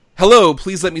Hello,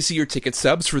 please let me see your ticket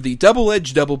stubs for the Double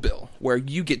Edge Double Bill, where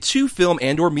you get 2 film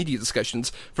and or media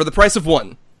discussions for the price of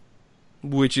 1,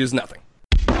 which is nothing.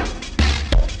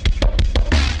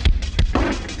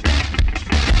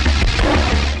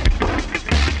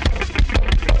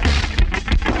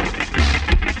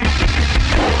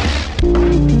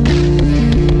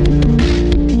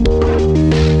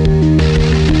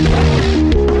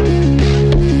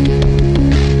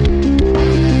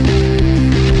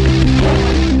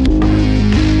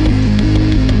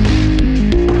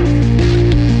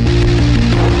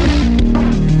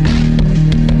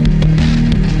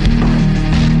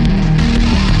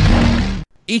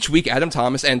 Each week, Adam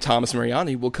Thomas and Thomas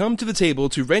Mariani will come to the table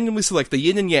to randomly select the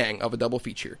yin and yang of a double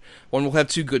feature. One will have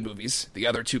 2 good movies, the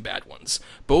other 2 bad ones.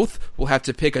 Both will have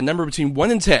to pick a number between 1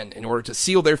 and 10 in order to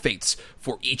seal their fates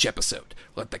for each episode.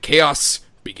 Let the chaos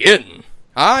begin!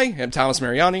 I am Thomas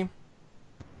Mariani.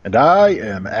 And I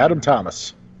am Adam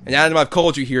Thomas. And Adam, I've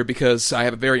called you here because I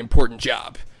have a very important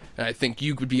job. And I think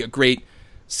you would be a great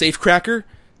safecracker,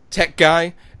 tech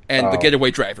guy, and the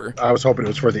getaway driver. I was hoping it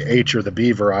was for the H or the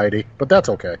B variety, but that's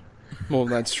okay. Well,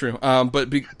 that's true.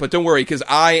 But don't worry, because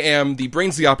I am the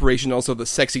brains of the operation, also the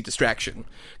sexy distraction.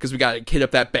 Because we got to hit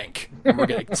up that bank. And we're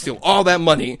going to steal all that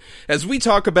money as we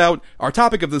talk about our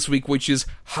topic of this week, which is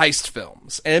heist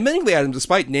films. And admittingly, Adam,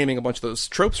 despite naming a bunch of those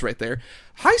tropes right there,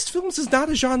 heist films is not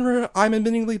a genre I'm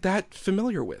admittingly that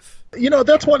familiar with. You know,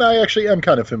 that's one I actually am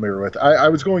kind of familiar with. I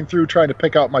was going through trying to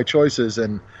pick out my choices,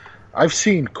 and I've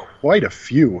seen quite a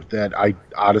few that I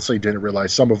honestly didn't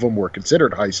realize some of them were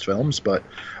considered heist films, but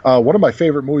one of my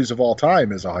favorite movies of all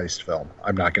time is a heist film.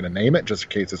 I'm not going to name it just in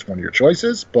case it's one of your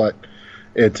choices, but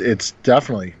it's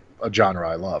definitely a genre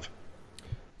I love.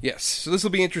 Yes, so this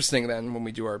will be interesting then when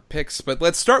we do our picks, but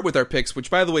let's start with our picks, which,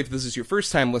 by the way, if this is your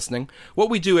first time listening, what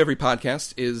we do every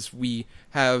podcast is we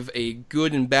have a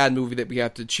good and bad movie that we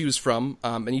have to choose from,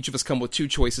 and each of us come with 2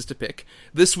 choices to pick.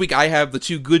 This week I have the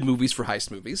 2 good movies for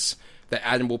heist movies that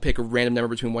Adam will pick a random number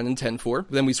between 1 and 10 for,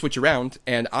 then we switch around,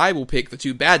 and I will pick the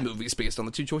 2 bad movies based on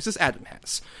the 2 choices Adam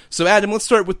has. So Adam, let's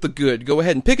start with the good. Go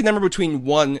ahead and pick a number between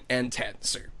 1 and 10,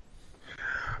 sir.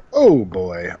 Oh,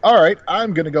 boy. All right,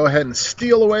 I'm going to go ahead and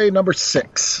steal away number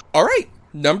 6. All right,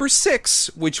 number 6,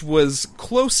 which was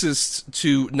closest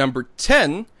to number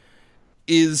 10,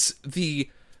 is the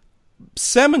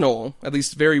seminal, at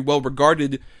least very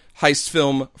well-regarded, heist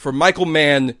film for Michael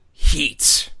Mann,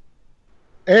 Heat.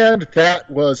 And that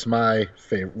was my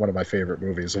one of my favorite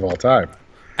movies of all time.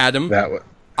 Adam,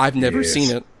 I've never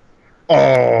seen it.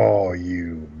 Oh,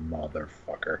 you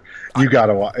motherfucker. You're going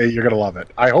to love it.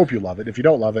 I hope you love it. If you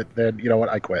don't love it, then you know what?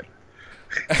 I quit.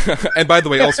 And by the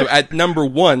way, also at number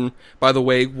 1, by the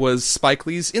way, was Spike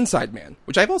Lee's Inside Man,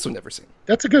 which I've also never seen.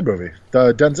 That's a good movie.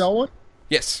 The Denzel one?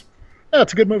 Yes. Yeah,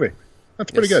 it's a good movie.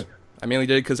 That's pretty good. I mainly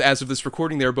did it because as of this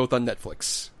recording, they are both on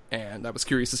Netflix. And I was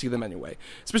curious to see them anyway.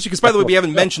 Especially because, by the way, we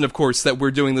haven't mentioned, of course, that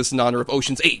we're doing this in honor of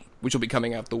Ocean's 8, which will be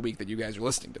coming out the week that you guys are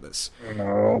listening to this.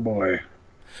 Oh, boy.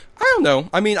 I don't know.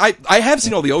 I mean, I have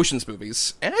seen all the Ocean's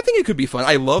movies, and I think it could be fun.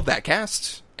 I love that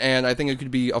cast, and I think it could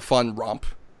be a fun romp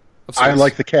of sorts. I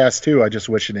like the cast, too. I just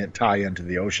wish it didn't tie into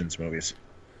the Ocean's movies.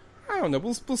 I don't know.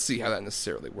 We'll see how that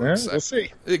necessarily works. Yeah, we'll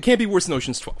see. It can't be worse than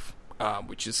Ocean's 12,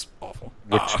 which is awful.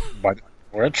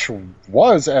 Which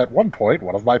was, at one point,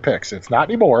 one of my picks. It's not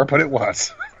anymore, but it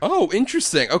was. Oh,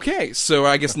 interesting. Okay, so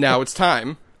I guess now it's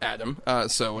time, Adam.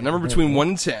 So a number between 1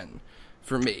 and 10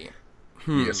 for me.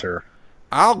 Yes, sir.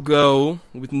 I'll go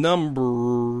with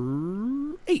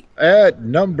number 8. At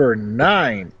number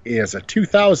 9 is a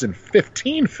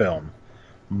 2015 film,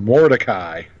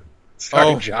 Mordecai,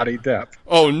 starring Johnny Depp.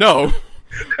 Oh, no.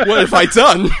 What have I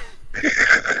done?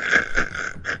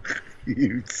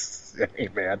 You say,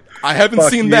 man. I haven't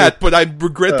seen that, but I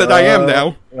regret that I am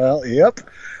now. Well, yep.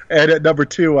 And at number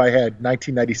 2, I had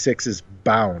 1996's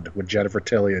Bound with Jennifer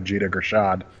Tilly and Gina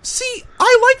Gershon. See,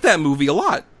 I like that movie a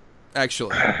lot,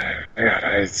 actually.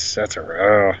 Man, it's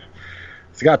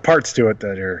got parts to it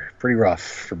that are pretty rough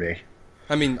for me.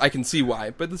 I mean, I can see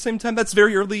why, but at the same time, that's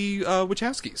very early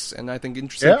Wachowskis, and I think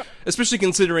interesting, especially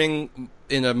considering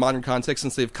in a modern context,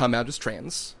 since they've come out as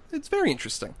trans. It's very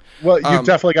interesting. Well, you've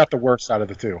definitely got the worst out of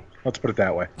the 2. Let's put it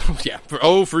that way. Yeah,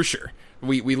 for sure.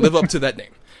 We live up to that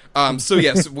name. So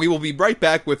yes, we will be right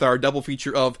back with our double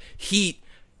feature of Heat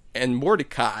and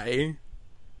Mordecai in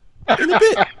a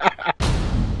bit.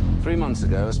 3 months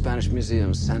ago, a Spanish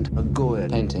museum sent a Goya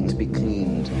painting to be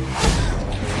cleaned.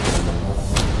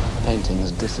 The painting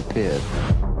has disappeared.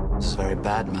 This very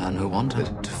bad man who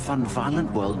wanted to fund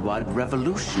violent worldwide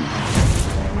revolution.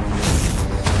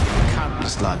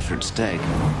 Countless lives are at stake.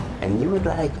 And you would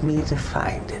like me to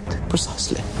find it?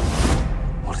 Precisely.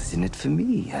 What is in it for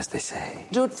me, as they say?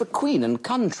 Do it for Queen and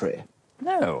country.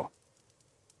 No.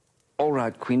 All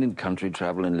right, Queen and country,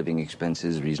 travel and living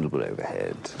expenses, reasonable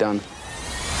overhead. Done.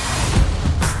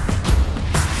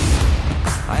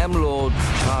 I am Lord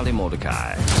Charlie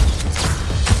Mordecai.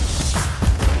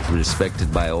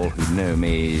 Respected by all who know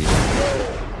me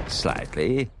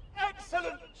slightly.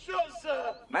 Excellent shot,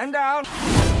 sir! Man down!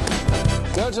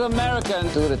 Go to America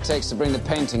and do what it takes to bring the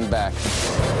painting back.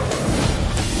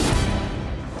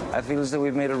 I feel as though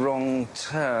we've made a wrong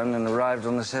turn and arrived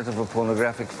on the set of a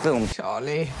pornographic film,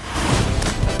 Charlie.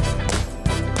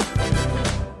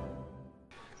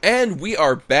 And we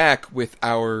are back with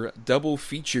our double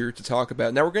feature to talk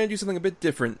about. Now, we're going to do something a bit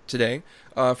different today.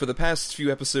 For the past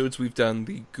few episodes, we've done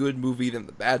the good movie, then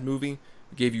the bad movie.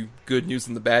 We gave you good news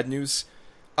and the bad news.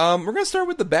 We're going to start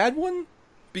with the bad one,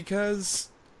 because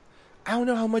I don't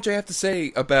know how much I have to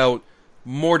say about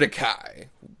Mordecai,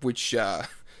 which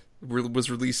was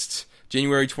released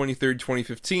January 23rd,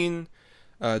 2015,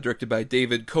 directed by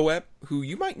David Koepp, who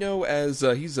you might know as,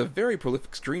 he's a very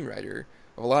prolific screenwriter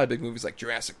of a lot of big movies like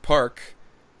Jurassic Park,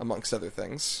 amongst other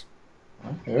things.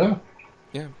 Yeah.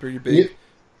 Yeah, pretty big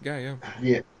guy,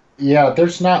 yeah. Yeah,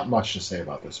 there's not much to say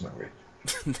about this movie.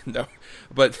 No,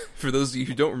 but for those of you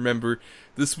who don't remember,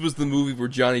 this was the movie where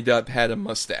Johnny Depp had a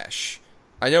mustache.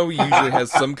 I know he usually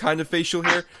has some kind of facial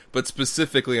hair, but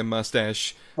specifically a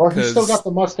mustache. Well, he's still got the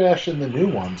mustache in the new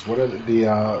ones. What are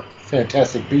the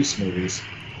Fantastic Beasts movies?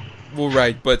 Well,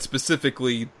 right, but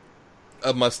specifically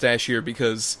a mustache here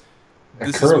because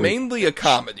this curly. is mainly a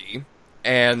comedy,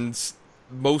 and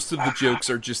most of the jokes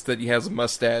are just that he has a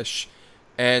mustache,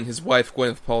 and his wife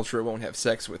Gwyneth Paltrow won't have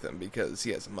sex with him because he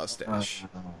has a mustache.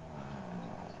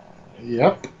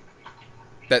 Yep.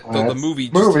 That the movie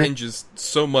just hinges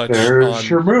so much on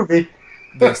your movie.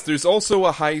 this. There's also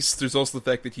a heist. There's also the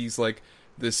fact that he's like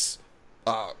this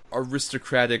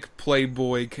aristocratic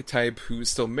playboy type who's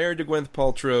still married to Gwyneth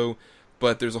Paltrow,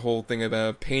 but there's a whole thing about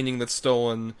a painting that's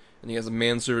stolen, and he has a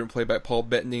manservant played by Paul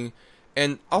Bettany.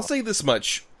 And I'll say this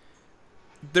much.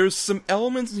 There's some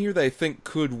elements in here that I think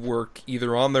could work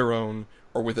either on their own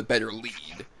or with a better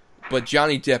lead. But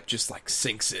Johnny Depp just, like,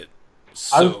 sinks it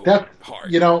so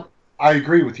hard. You know, I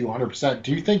agree with you 100%.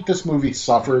 Do you think this movie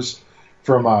suffers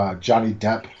from Johnny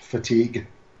Depp fatigue?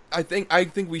 I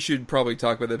think we should probably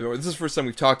talk about that a bit more. This is the first time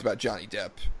we've talked about Johnny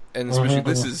Depp. And especially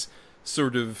this is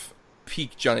sort of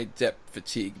peak Johnny Depp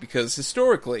fatigue. Because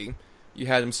historically, you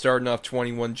had him starting off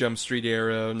 21 Jump Street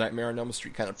era, Nightmare on Elm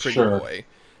Street kind of pretty boy.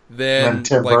 Then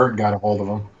Tim Burton got a hold of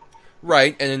him.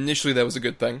 Right, and initially that was a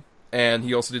good thing. And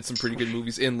he also did some pretty good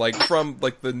movies in, like, from,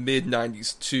 like, the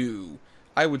mid-90s to,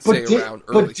 I would say, around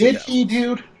early 2000s. But did he,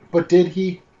 dude? But did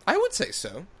he? I would say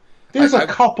so. There's a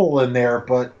couple in there,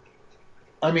 but,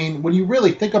 I mean, when you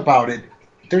really think about it,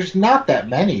 there's not that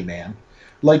many, man.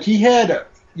 Like, he had,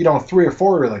 3 or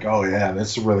 4, you're like, oh, yeah,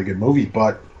 this is a really good movie,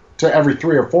 but to every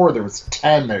 3 or 4, there was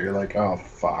 10 that you're like, oh,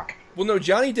 fuck. Well, no,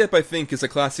 Johnny Depp, I think, is a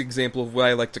classic example of what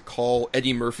I like to call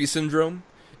Eddie Murphy syndrome,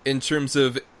 in terms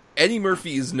of Eddie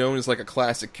Murphy is known as, like, a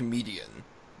classic comedian,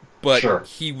 but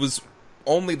he was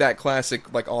only that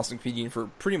classic, like, awesome comedian for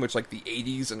pretty much, like, the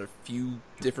 80s and a few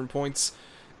different points,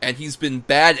 and he's been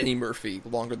bad Eddie Murphy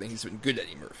longer than he's been good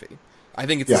Eddie Murphy. I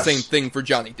think it's the same thing for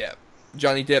Johnny Depp.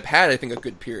 Johnny Depp had, I think, a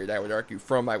good period, I would argue,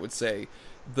 from, I would say,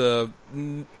 the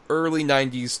early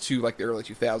 90s to, like, the early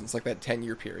 2000s, like that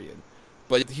 10-year period.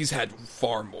 But he's had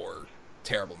far more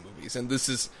terrible movies, and this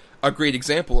is a great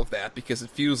example of that, because it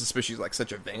feels especially like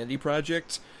such a vanity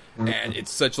project, and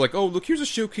it's such like, oh, look, here's a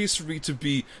showcase for me to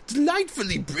be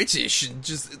delightfully British, and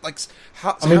just, like,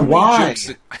 how many why?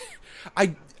 jokes...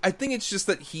 I think it's just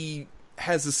that he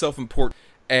has a self-importance,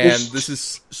 and this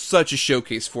is such a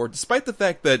showcase for it, despite the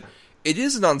fact that it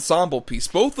is an ensemble piece.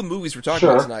 Both the movies we're talking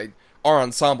about tonight are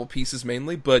ensemble pieces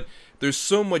mainly, but there's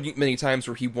so many times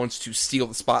where he wants to steal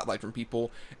the spotlight from people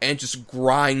and just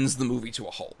grinds the movie to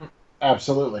a halt.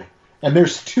 Absolutely. And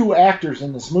there's 2 actors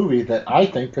in this movie that I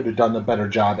think could have done a better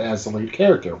job as the lead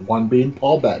character. One being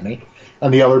Paul Bettany,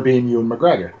 and the other being Ewan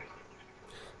McGregor.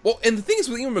 Well, and the thing is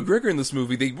with Ewan McGregor in this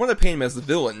movie, they want to paint him as the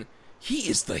villain. He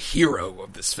is the hero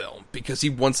of this film, because he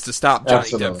wants to stop Johnny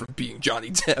Depp from being Johnny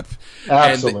Depp.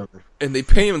 Absolutely. And they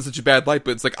paint him in such a bad light,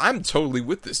 but it's like, I'm totally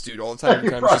with this dude all the time.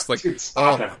 It's just like,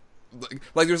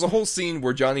 like, there's a whole scene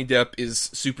where Johnny Depp is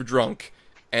super drunk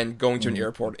and going to an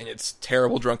airport, and it's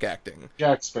terrible drunk acting.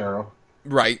 Jack Sparrow.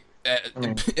 Right.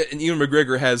 And Ewan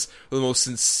McGregor has the most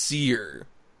sincere,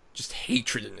 just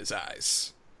hatred in his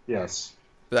eyes. Yes.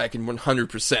 That I can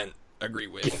 100% agree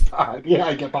with. Yeah,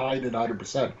 I get behind it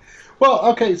 100%.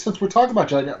 Well, okay, since we're talking about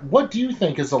Johnny Depp, what do you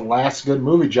think is the last good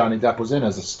movie Johnny Depp was in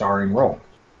as a starring role?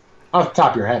 Off the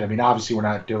top of your head, I mean, obviously we're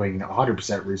not doing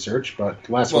 100% research, but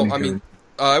the last one you doing...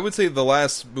 I would say the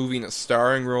last movie in a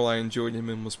starring role I enjoyed him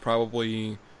in was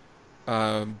probably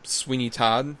Sweeney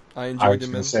Todd. I enjoyed him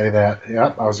in. I was going to say that.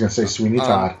 Yep, I was going to say Sweeney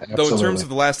Todd. Absolutely. Though in terms of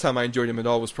the last time I enjoyed him at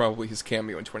all was probably his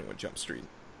cameo in 21 Jump Street,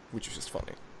 which was just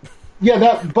funny.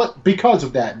 Yeah, but because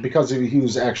of that, because he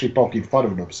was actually poking fun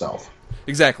of himself.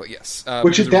 Exactly, yes.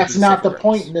 That's not the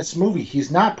point in this movie.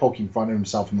 He's not poking fun of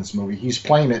himself in this movie. He's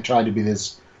playing it, trying to be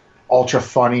this ultra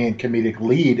funny and comedic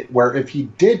lead, where if he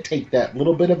did take that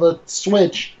little bit of a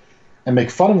switch and make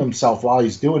fun of himself while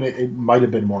he's doing it, it might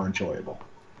have been more enjoyable.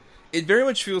 It very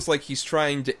much feels like he's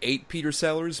trying to ape Peter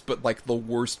Sellers, but like the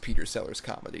worst Peter Sellers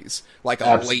comedies. Like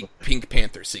a late Pink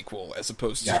Panther sequel, as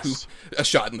opposed to A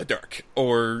Shot in the Dark,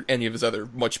 or any of his other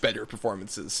much better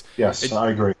performances. Yes,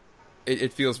 I agree.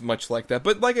 It feels much like that.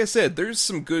 But like I said, there's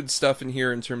some good stuff in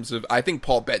here in terms of, I think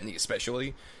Paul Bettany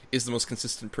especially is the most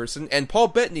consistent person. And Paul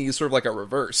Bettany is sort of like a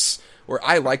reverse, where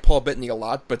I like Paul Bettany a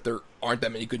lot, but there aren't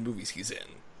that many good movies he's in.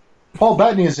 Paul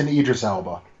Bettany is an Idris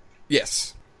Elba.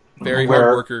 Yes. Very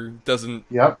hard worker, doesn't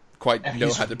quite and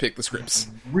know how to pick the scripts.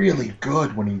 Really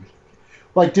good when he...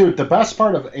 Like, dude, the best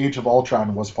part of Age of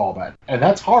Ultron was Paul Bettany. And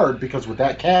that's hard, because with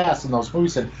that cast and those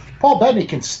movies, and Paul Bettany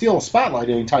can steal a spotlight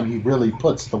anytime he really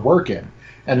puts the work in.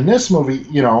 And in this movie,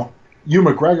 Ewan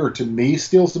McGregor, to me,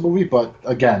 steals the movie, but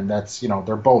again, that's,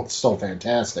 they're both so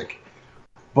fantastic.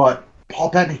 But Paul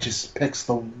Bettany just picks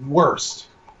the worst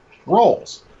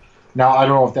roles. Now, I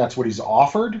don't know if that's what he's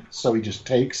offered, so he just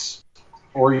takes,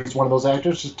 or he's one of those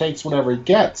actors, just takes whatever he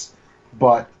gets.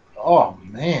 But, oh,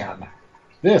 man,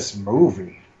 this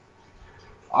movie.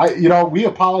 We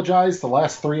apologize the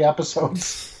last 3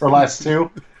 episodes, or last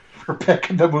 2, for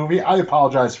picking the movie. I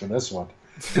apologize for this one.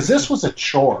 Because this was a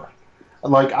chore.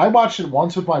 Like, I watched it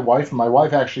once with my wife, and my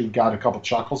wife actually got a couple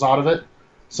chuckles out of it.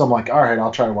 So I'm like, all right,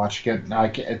 I'll try to watch it again. I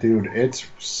can't, dude, it's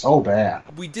so bad.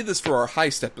 We did this for our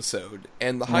heist episode,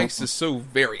 and the heist is so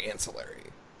very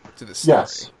ancillary to this story.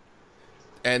 Yes.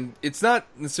 And it's not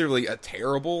necessarily a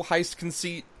terrible heist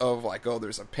conceit of, like, oh,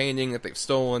 there's a painting that they've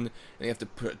stolen, and you have to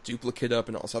put a duplicate up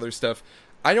and all this other stuff.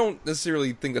 I don't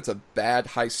necessarily think that's a bad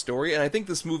heist story, and I think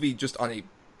this movie, just on a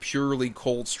purely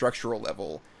cold structural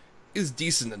level, is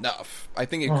decent enough. I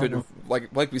think it could have,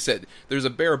 like we said, there's a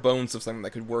bare bones of something that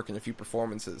could work in a few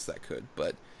performances that could,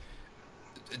 but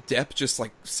Depp just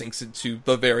sinks into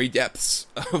the very depths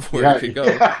of where it could go.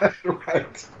 Yeah,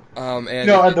 right. And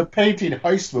the painting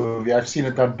heist movie, I've seen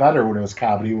it done better when it was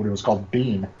comedy, when it was called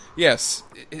Bean. Yes,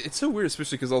 it's so weird,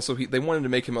 especially because also they wanted to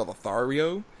make him a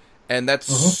Lothario, and that's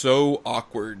so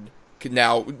awkward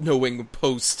now, knowing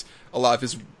post a lot of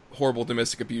his horrible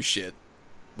domestic abuse shit,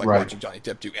 watching Johnny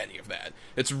Depp do any of that.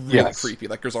 It's really creepy.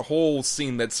 Like, there's a whole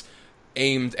scene that's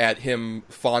aimed at him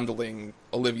fondling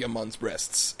Olivia Munn's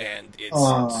breasts, and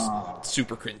it's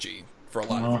super cringy for a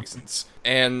lot of reasons.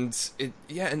 And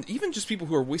and even just people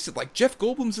who are wasted, like Jeff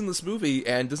Goldblum's in this movie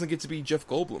and doesn't get to be Jeff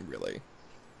Goldblum, really.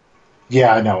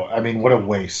 Yeah, I know. I mean, what a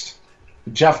waste.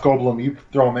 Jeff Goldblum, you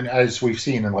throw him in, as we've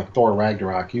seen in Thor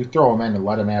Ragnarok, you throw him in and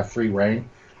let him have free reign,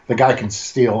 the guy can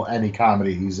steal any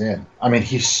comedy he's in. I mean,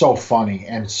 he's so funny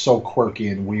and so quirky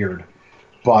and weird.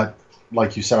 But,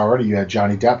 like you said already, you had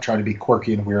Johnny Depp trying to be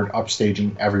quirky and weird,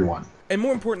 upstaging everyone. And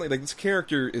more importantly, this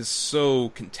character is so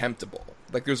contemptible.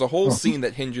 There's a whole scene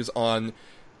that hinges on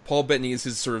Paul Bettany as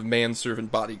his sort of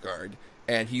manservant bodyguard,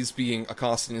 and he's being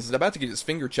accosted and is about to get his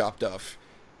finger chopped off.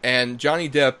 And Johnny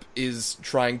Depp is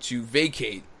trying to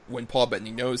vacate when Paul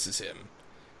Bettany notices him.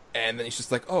 And then he's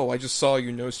just like, oh, I just saw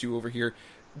you, noticed you over here.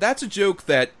 That's a joke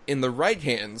that, in the right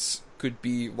hands, could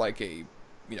be like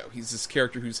he's this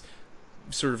character who's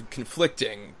sort of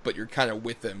conflicting, but you're kind of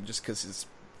with him just because his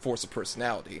force of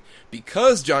personality.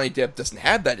 Because Johnny Depp doesn't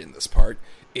have that in this part,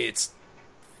 it's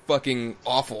fucking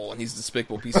awful, and he's a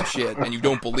despicable piece of shit, and you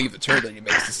don't believe the turn that he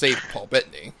makes to save Paul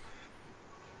Bettany.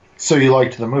 So you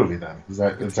liked the movie, then? Is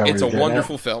that it's a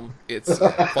wonderful film. It's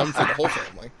fun for the whole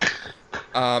family.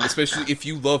 Especially if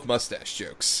you love mustache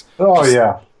jokes. Oh,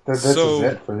 yeah. This is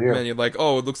it for you. And you're like,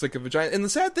 oh, it looks like a vagina. And the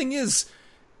sad thing is,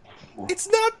 it's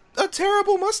not a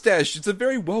terrible mustache. It's a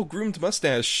very well-groomed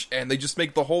mustache, and they just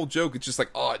make the whole joke. It's just like,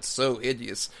 oh, it's so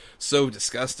hideous, so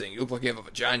disgusting. You look like you have a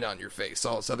vagina on your face,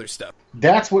 all this other stuff.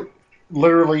 That's what,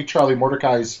 literally, Charlie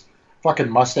Mordecai's fucking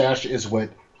mustache is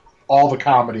what all the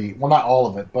comedy, well, not all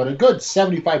of it, but a good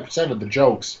 75% of the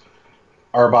jokes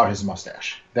are about his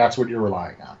mustache. That's what you're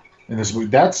relying on in this movie.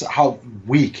 That's how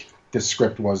weak this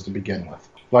script was to begin with.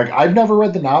 I've never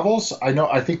read the novels.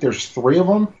 I think there's 3 of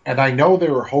them, and I know they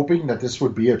were hoping that this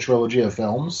would be a trilogy of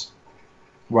films.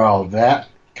 Well, that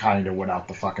kind of went out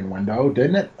the fucking window,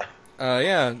 didn't it?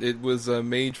 Yeah, it was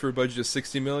made for a budget of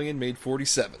 $60 million, made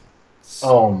 $47.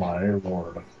 Oh my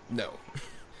lord. No.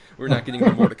 We're not getting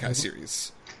the Mordecai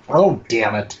series. Oh,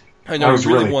 damn it. I know,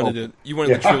 you really wanted hoping. it. You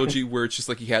wanted the trilogy where it's just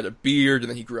like he had a beard and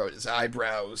then he grew out his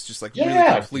eyebrows, just like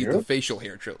really complete the facial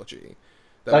hair trilogy.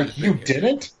 That like, you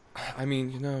didn't? I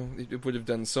mean, it would have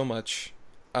done so much.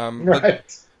 Right.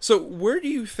 But, so where do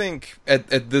you think,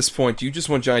 at this point, do you just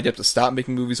want Johnny Depp to stop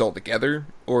making movies altogether?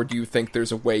 Or do you think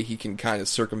there's a way he can kind of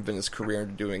circumvent his career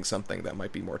into doing something that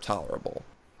might be more tolerable?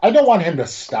 I don't want him to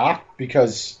stop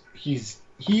because he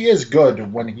is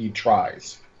good when he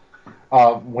tries.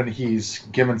 When he's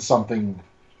given something,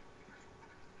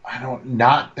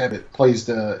 not that it plays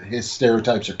to his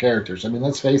stereotypes or characters. I mean,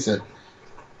 let's face it,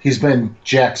 he's been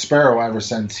Jack Sparrow ever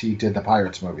since he did the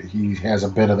Pirates movie. He has a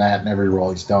bit of that in every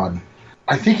role he's done.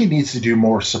 I think he needs to do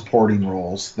more supporting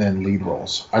roles than lead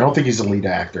roles. I don't think he's a lead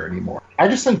actor anymore. I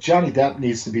just think Johnny Depp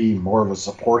needs to be more of a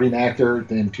supporting actor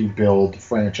than to build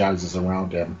franchises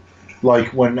around him.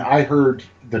 Like, when I heard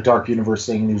the Dark Universe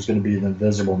thing and he was going to be the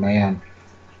Invisible Man,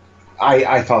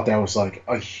 I thought that was like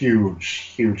a huge,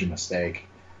 huge mistake.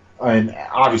 And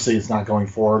obviously it's not going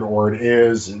forward, or it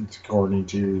is, according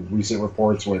to recent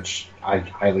reports, which I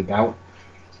highly doubt.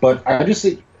 But I just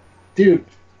think, dude,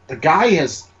 the guy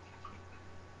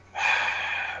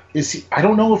I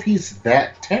don't know if he's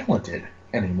that talented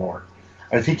anymore.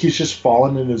 I think he's just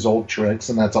fallen in his old tricks,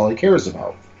 and that's all he cares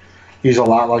about. He's a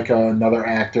lot like another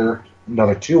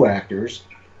two actors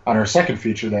on our second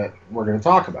feature that we're going to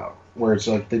talk about, where it's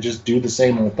like they just do the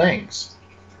same old things.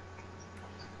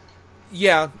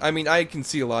 Yeah, I mean, I can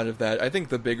see a lot of that. I think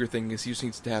the bigger thing is he just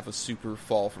needs to have a super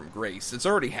fall from grace. It's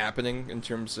already happening in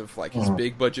terms of, like, his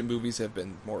big budget movies have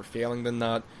been more failing than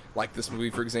not. Like this movie,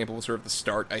 for example, was sort of the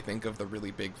start, I think, of the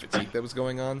really big fatigue that was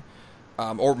going on.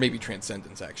 Or maybe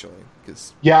Transcendence, actually.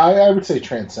 Yeah, I would say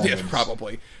Transcendence. Yeah,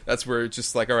 probably. That's where it's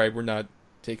just like, all right, we're not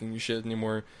taking your shit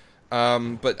anymore.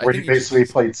 But where he basically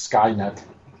played Skynet.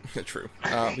 True.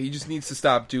 He just needs to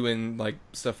stop doing like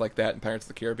stuff like that in Pirates of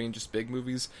the Caribbean, just big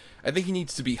movies. I think he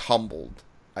needs to be humbled,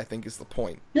 I think is the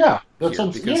point. Yeah,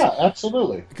 yeah,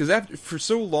 absolutely. Because for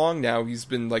so long now, he's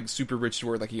been like super rich to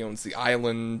where like he owns the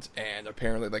island, and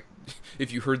apparently like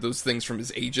if you heard those things from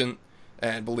his agent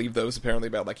and believe those, apparently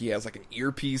about like he has like an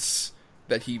earpiece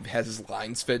that he has his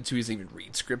lines fed to. He doesn't even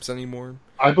read scripts anymore.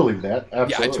 I believe that.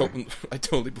 Absolutely. Yeah, I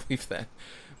totally believe that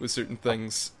with certain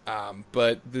things.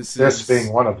 But this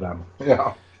being one of them.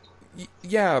 Yeah.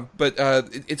 Yeah, but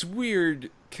it's weird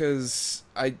because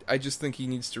I just think he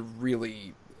needs to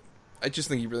really. I just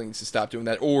think he really needs to stop doing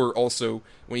that. Or also,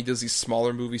 when he does these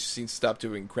smaller movies, he needs to stop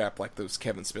doing crap like those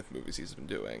Kevin Smith movies he's been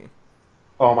doing.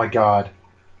 Oh my god.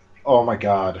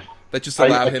 That just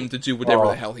allow him to do whatever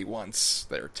the hell he wants.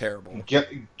 They're terrible.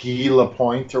 Guy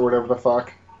Lapointe or whatever the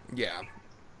fuck. Yeah.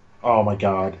 Oh my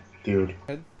god, dude.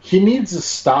 He needs to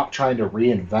stop trying to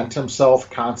reinvent himself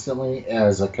constantly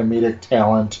as a comedic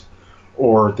talent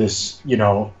or this,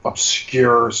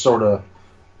 obscure sort of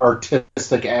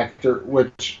artistic actor,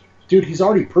 which, dude, he's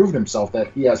already proven himself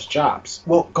that he has chops.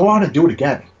 Well, go on and do it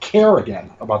again. Care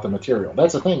again about the material.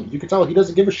 That's the thing. You can tell he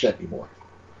doesn't give a shit anymore.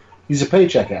 He's a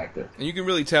paycheck actor. And you can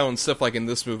really tell in stuff like in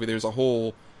this movie, there's a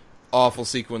whole awful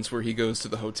sequence where he goes to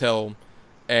the hotel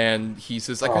and he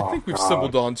says, I think we've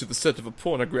stumbled onto the set of a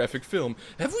pornographic film.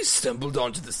 Have we stumbled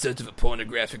onto the set of a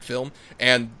pornographic film?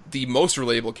 And the most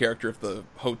relatable character of the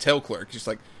hotel clerk is just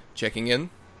like, checking in?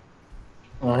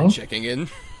 Checking in?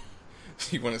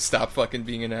 You want to stop fucking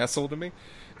being an asshole to me?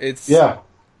 It's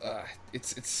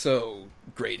so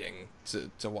grating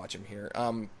to watch him here.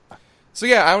 So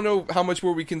yeah, I don't know how much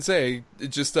more we can say.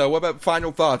 Just what about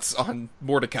final thoughts on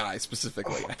Mordecai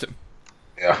specifically, Adam?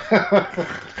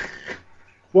 Yeah.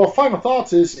 Well, final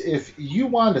thoughts is if you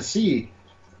want to see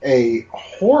a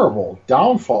horrible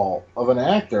downfall of an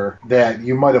actor that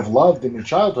you might have loved in your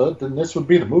childhood, then this would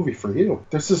be the movie for you.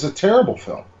 This is a terrible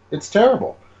film. It's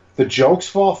terrible. The jokes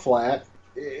fall flat.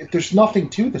 There's nothing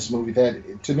to this movie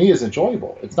that, to me, is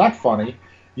enjoyable. It's not funny.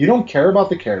 You don't care about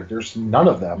the characters, none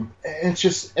of them. It's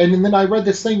just, and then I read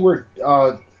this thing where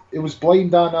it was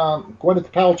blamed on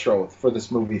Gwyneth Paltrow for this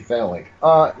movie failing.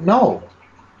 No,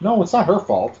 it's not her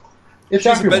fault. It's she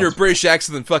has a better fault. British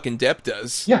accent than fucking Depp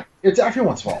does. Yeah, it's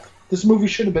everyone's fault. This movie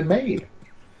should have been made.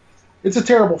 It's a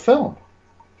terrible film.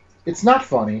 It's not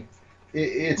funny.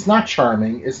 It's not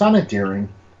charming. It's not endearing.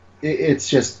 It's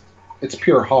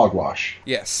pure hogwash.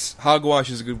 Yes, hogwash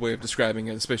is a good way of describing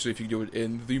it, especially if you do it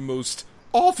in the most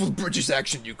awful British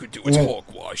accent you could do. It's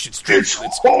hogwash. It's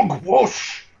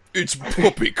hogwash. It's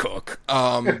poppycock.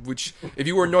 Which, if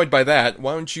you were annoyed by that,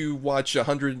 why don't you watch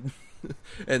 100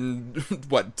 and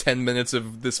 10 minutes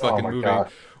of this fucking movie? God.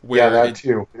 Where yeah, that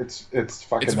too. It's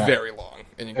fucking. It's very long,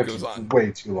 and it goes on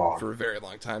way too long for a very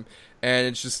long time. And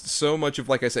it's just so much of,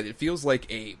 like I said, it feels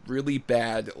like a really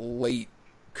bad late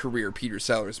career Peter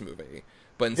Sellers movie.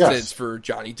 But instead it's for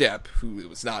Johnny Depp, who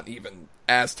was not even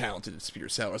as talented as Peter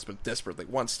Sellers, but desperately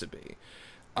wants to be.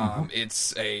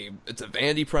 It's a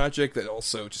vanity project that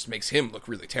also just makes him look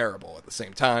really terrible at the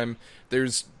same time.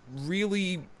 There's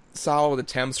really solid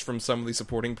attempts from some of the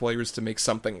supporting players to make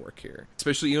something work here.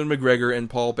 Especially Ewan McGregor and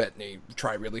Paul Bettany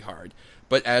try really hard.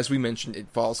 But as we mentioned, it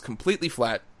falls completely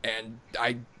flat, and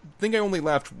I think I only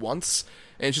laughed once,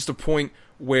 and it's just a point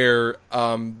where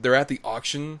they're at the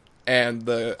auction, and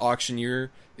the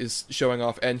auctioneer is showing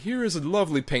off, and here is a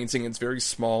lovely painting, it's very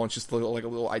small, it's just like a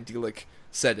little idyllic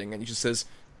setting, and he just says,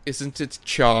 "Isn't it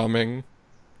charming?"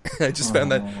 I just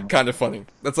found that kind of funny.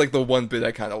 That's like the one bit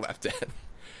I kind of laughed at.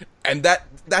 And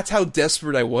that's how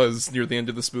desperate I was near the end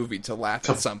of this movie to laugh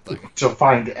at something. To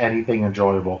find anything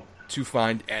enjoyable. To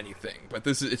find anything. But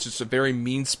it's just a very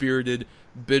mean-spirited,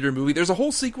 bitter movie. There's a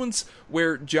whole sequence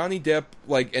where Johnny Depp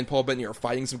and Paul Bettany are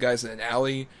fighting some guys in an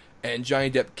alley, and Johnny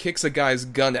Depp kicks a guy's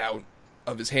gun out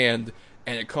of his hand,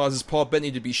 and it causes Paul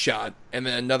Bettany to be shot, and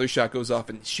then another shot goes off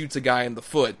and shoots a guy in the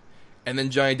foot, and then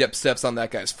Johnny Depp steps on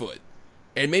that guy's foot.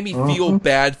 And it made me feel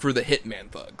bad for the Hitman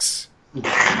thugs.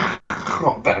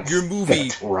 Your movie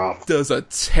does a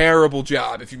terrible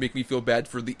job if you make me feel bad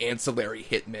for the ancillary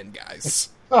hitmen guys.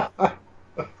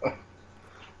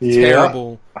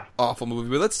 Terrible, awful movie.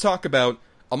 But let's talk about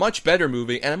a much better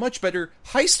movie and a much better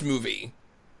heist movie.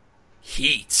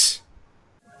 Heat.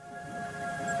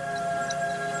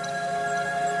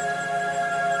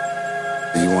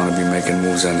 You want to be making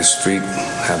moves on the street,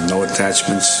 have no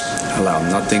attachments, allow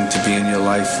nothing to be in your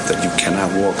life that you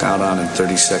cannot walk out on in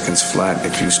 30 seconds flat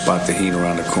if you spot the heat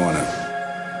around the corner.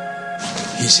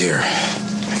 He's here.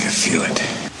 I can feel it.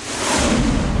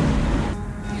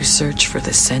 You search for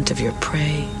the scent of your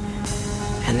prey,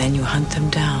 and then you hunt them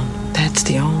down. That's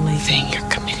the only thing you're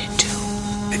committed to.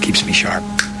 It keeps me sharp,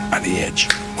 on the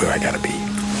edge, where I gotta be.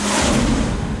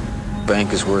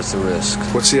 Bank is worth the risk.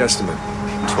 What's the estimate?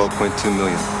 12.2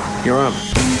 million. You're on.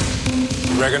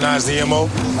 You recognize the MO?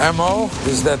 MO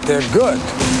is that they're good.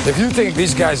 If you think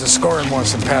these guys are scoring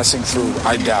once and passing through,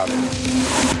 I doubt it.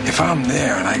 If I'm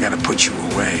there and I gotta put you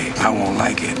away, I won't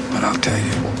like it, but I'll tell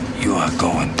you, you are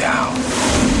going down.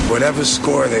 Whatever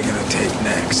score they're gonna take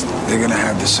next, they're gonna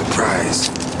have the surprise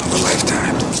of a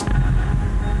lifetime.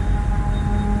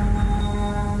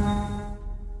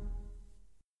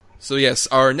 So yes,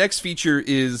 our next feature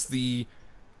is the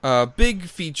big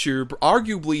feature,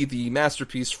 arguably the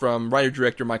masterpiece from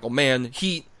writer-director Michael Mann,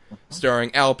 Heat,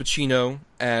 starring Al Pacino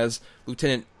as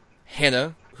Lieutenant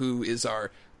Hanna, who is our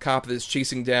cop that is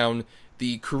chasing down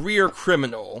the career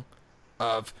criminal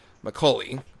of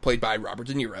Macaulay, played by Robert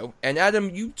De Niro. And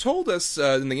Adam, you told us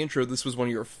in the intro this was one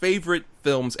of your favorite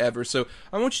films ever, so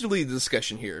I want you to lead the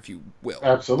discussion here, if you will.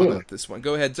 Absolutely. About this one.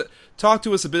 Go ahead, talk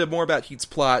to us a bit more about Heat's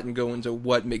plot and go into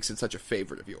what makes it such a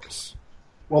favorite of yours.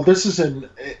 Well, this is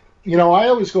I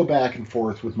always go back and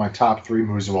forth with my top 3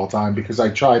 movies of all time because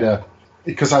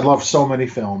I love so many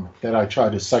film that I try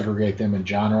to segregate them in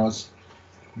genres.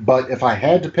 But if I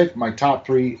had to pick my top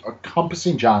 3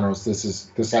 encompassing genres, this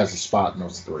has a spot in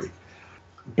those 3.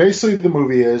 Basically, the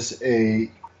movie is a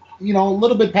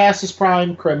little bit past his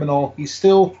prime criminal. He's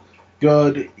still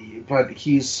good, but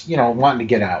he's, wanting to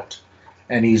get out.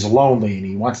 And he's lonely, and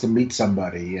he wants to meet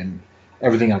somebody, and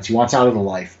everything else. He wants out of the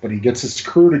life, but he gets his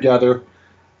crew together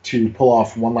to pull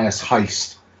off one last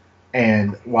heist.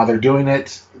 And while they're doing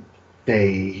it,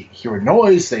 they hear a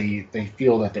noise. They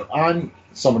feel that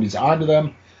somebody's onto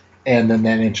them, and then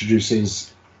that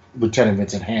introduces Lieutenant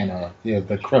Vincent Hanna,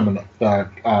 the criminal,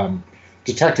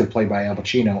 detective played by Al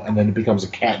Pacino, and then it becomes a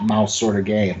cat and mouse sort of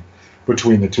game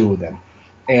between the two of them.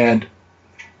 And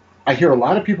I hear a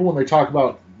lot of people when they talk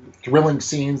about thrilling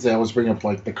scenes, they always bring up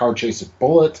like the car chase at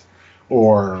Bullet,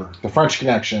 or The French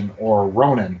Connection, or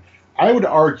Ronin. I would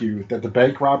argue that the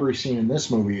bank robbery scene in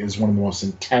this movie is one of the most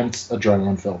intense,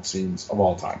 adrenaline-filled scenes of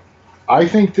all time. I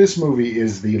think this movie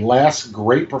is the last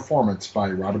great performance by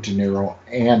Robert De Niro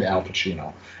and Al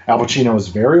Pacino. Al Pacino is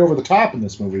very over the top in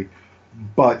this movie,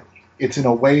 but it's in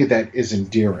a way that is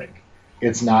endearing.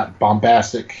 It's not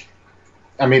bombastic.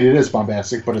 I mean, it is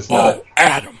bombastic, but it's not... Oh,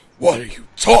 Adam, what are you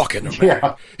talking about?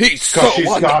 Yeah. He's so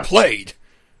underplayed.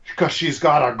 Because she's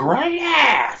got a great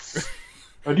ass.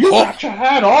 And you got your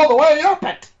head all the way up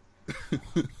it.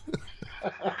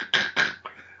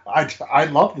 I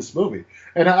love this movie.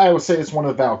 And I would say it's one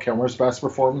of Val Kilmer's best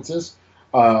performances.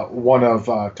 One of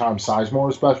Tom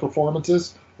Sizemore's best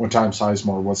performances, when Tom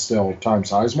Sizemore was still Tom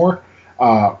Sizemore.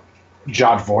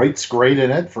 Jon Voight's great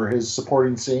in it for his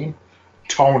supporting scene.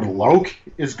 Tone Loc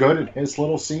is good in his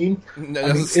little scene.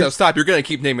 No, stop. You're going to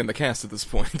keep naming the cast at this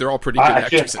point. They're all pretty good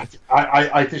actors.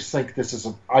 I just think this is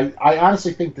I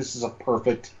honestly think this is a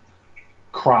perfect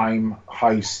crime,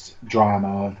 heist,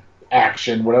 drama,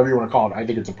 action, whatever you want to call it. I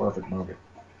think it's a perfect movie.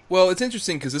 Well, it's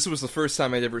interesting because this was the first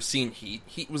time I'd ever seen Heat.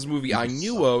 Heat was a movie I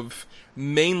knew of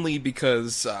mainly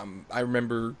because I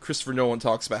remember Christopher Nolan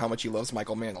talks about how much he loves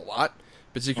Michael Mann a lot.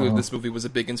 Particularly, this movie was a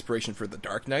big inspiration for The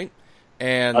Dark Knight.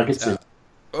 And I can see.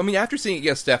 I mean, after seeing it,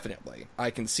 yes, definitely.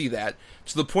 I can see that.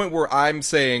 To the point where I'm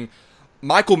saying,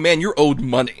 Michael Mann, you're owed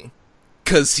money.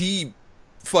 Because he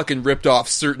fucking ripped off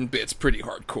certain bits pretty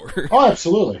hardcore. Oh,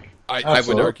 absolutely. I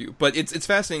would argue. But it's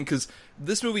fascinating because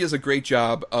this movie does a great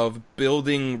job of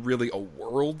building really a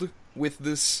world with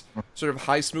this sort of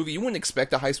heist movie. You wouldn't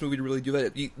expect a heist movie to really do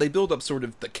that. They build up sort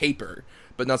of the caper,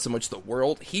 but not so much the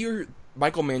world. Here,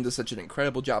 Michael Mann does such an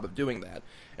incredible job of doing that.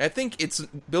 And I think it's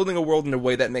building a world in a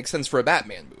way that makes sense for a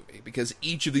Batman movie, because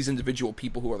each of these individual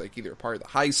people who are like either a part of the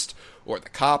heist or the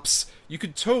cops, you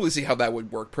could totally see how that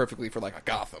would work perfectly for like a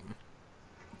Gotham.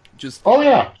 Just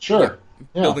sure.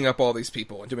 Yeah. Building up all these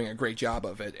people and doing a great job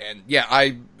of it. And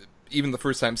yeah, even the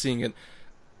first time seeing it,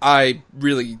 I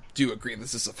really do agree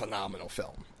this is a phenomenal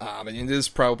film. And it is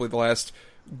probably the last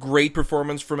great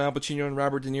performance from Al Pacino and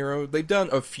Robert De Niro. They've done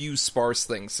a few sparse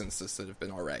things since this that have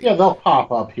been all right. Yeah, they'll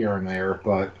pop up here and there,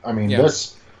 but I mean,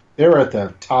 they're at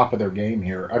the top of their game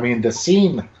here. I mean, the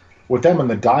scene with them in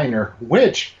the diner,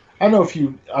 which I don't know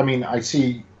if I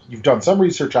see you've done some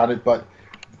research on it, but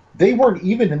they weren't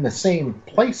even in the same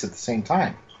place at the same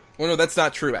time. Well, no, that's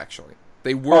not true, actually.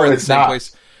 They were in the same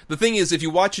place. The thing is, if you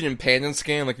watch it in pan and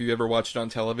scan, like if you ever watched it on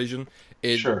television,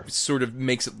 it sort of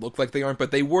makes it look like they aren't,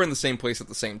 but they were in the same place at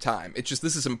the same time. It's just,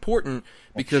 this is important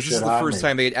because this is the first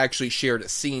time they had actually shared a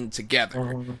scene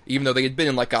together, even though they had been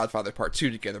in, like, Godfather Part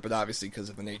 2 together, but obviously because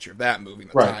of the nature of that movie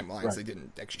and the timelines, they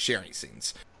didn't actually share any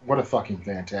scenes. What a fucking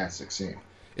fantastic scene.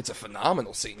 It's a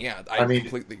phenomenal scene, yeah. I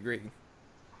completely agree.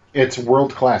 It's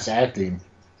world-class acting,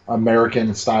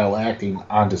 American-style acting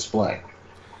on display.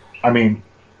 I mean,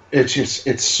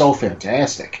 it's so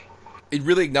fantastic. It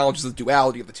really acknowledges the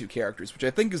duality of the two characters, which I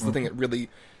think is the thing that really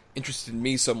interested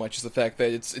me so much, is the fact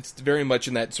that it's very much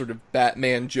in that sort of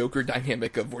Batman-Joker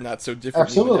dynamic of we're not so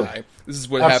different, you and I. This is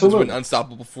what happens when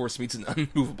unstoppable force meets an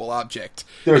unmovable object.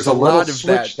 There's a little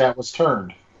switch that was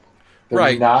turned.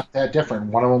 They're not that different.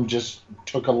 One of them just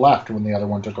took a left when the other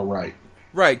one took a right.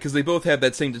 Right, because they both have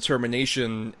that same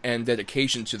determination and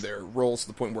dedication to their roles to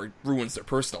the point where it ruins their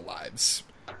personal lives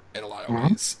in a lot of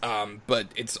ways. But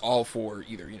it's all for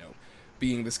either,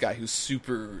 being this guy who's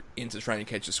super into trying to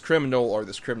catch this criminal, or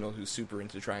this criminal who's super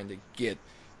into trying to get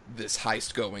this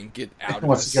heist going, get out of this. He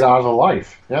wants to get out of the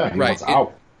life. Yeah, he wants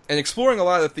out. And exploring a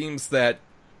lot of themes that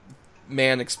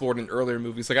Mann explored in earlier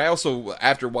movies. Like, I also,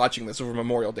 after watching this over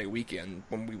Memorial Day weekend,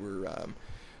 when we were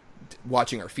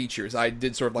watching our features, I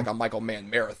did sort of like a Michael Mann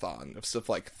marathon of stuff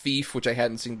like Thief, which I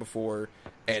hadn't seen before,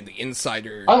 and The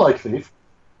Insider. I like Thief.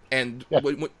 And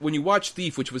when you watch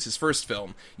Thief, which was his first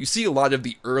film, you see a lot of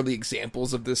the early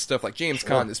examples of this stuff. Like, James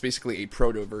Caan is basically a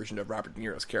proto-version of Robert De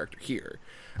Niro's character here.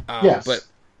 Yes,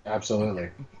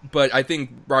 absolutely. But I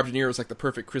think Robert De Niro is like the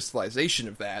perfect crystallization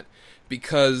of that,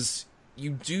 because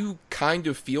you do kind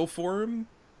of feel for him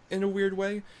in a weird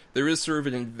way. There is sort of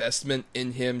an investment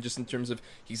in him, just in terms of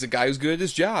he's a guy who's good at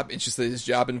his job. It's just that his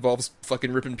job involves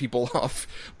fucking ripping people off.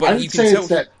 But I would say it's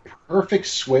that perfect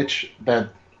switch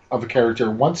of a character.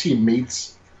 Once he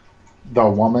meets the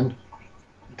woman,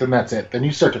 then that's it. Then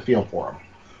you start to feel for him.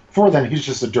 Before then, he's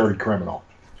just a dirty criminal.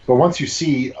 But once you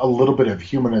see a little bit of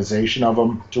humanization of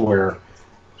him, to where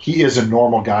he is a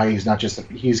normal guy,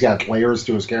 he's got layers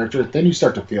to his character, then you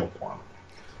start to feel for him.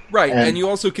 Right, and you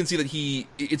also can see that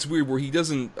it's weird where he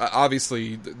doesn't,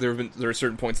 obviously, there are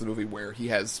certain points in the movie where he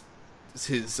has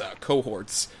his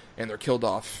cohorts, and they're killed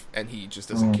off, and he just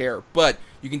doesn't care. But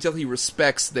you can tell he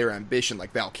respects their ambition,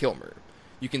 like Val Kilmer.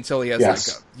 You can tell he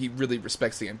has he really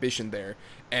respects the ambition there.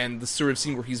 And the sort of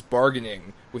scene where he's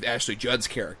bargaining with Ashley Judd's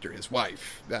character, his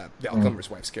wife, Val Kilmer's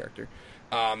wife's character,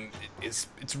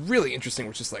 it's really interesting.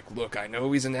 Where it's just like, look, I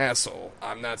know he's an asshole.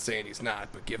 I'm not saying he's not,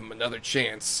 but give him another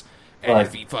chance. And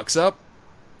if he fucks up,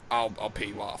 I'll pay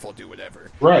you off. I'll do whatever.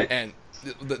 Right. And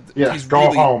he's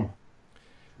go home.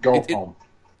 Go home.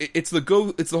 It's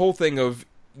the whole thing of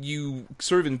you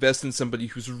sort of invest in somebody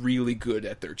who's really good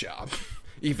at their job,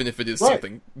 even if it is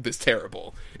something this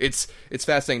terrible. It's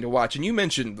fascinating to watch. And you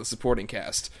mentioned the supporting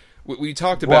cast. We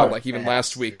talked about, like, even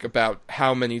last week, about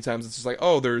how many times it's just like,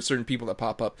 oh, there are certain people that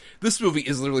pop up. This movie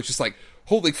is literally just like,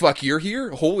 holy fuck, you're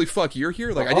here? Holy fuck, you're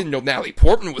here? Like, I didn't know Natalie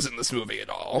Portman was in this movie at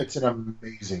all. It's an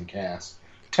amazing cast.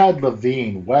 Ted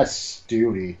Levine, Wes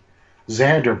Studi,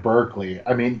 Xander Berkeley.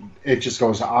 I mean, it just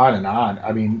goes on and on.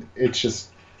 I mean, it's just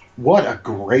what a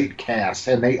great cast,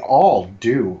 and they all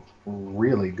do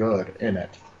really good in it.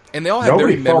 And they all have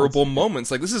very memorable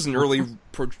moments. Like this is an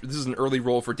early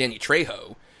role for Danny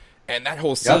Trejo, and that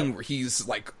whole scene where he's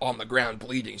like on the ground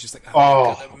bleeding, it's just like,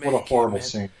 what a horrible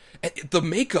scene. And the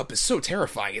makeup is so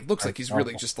terrifying. It looks like he's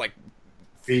really just like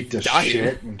beat to dying.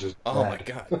 Shit and just my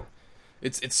god,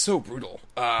 it's so brutal.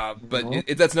 But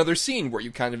that's another scene where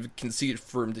you kind of can see it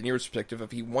from De Niro's perspective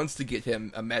of he wants to get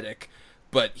him a medic,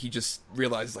 but he just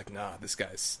realizes like, nah,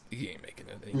 he ain't making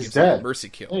it. And he gives dead. him a mercy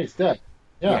kill. Yeah, he's dead.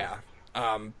 Yeah.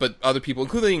 But other people,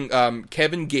 including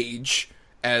Kevin Gage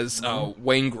as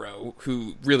Waingro,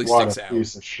 who really what sticks a out.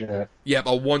 Piece of shit. Yeah,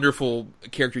 a wonderful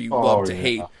character you love to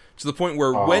hate. To the point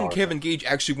where when Kevin Gage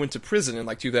actually went to prison in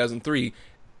like 2003,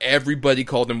 everybody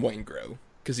called him Waingro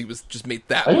because he was just made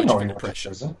that much of an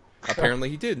impression. Apparently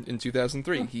he did in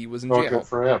 2003. He was in jail. Good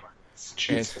forever.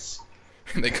 Jesus.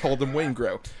 And they called him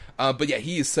Waingro. But yeah,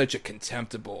 he is such a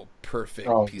contemptible, perfect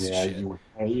piece of shit. You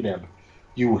hate him.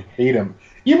 You hate him.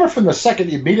 Even from the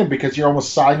second you meet him, because you're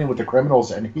almost siding with the criminals,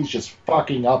 and he's just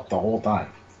fucking up the whole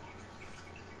time.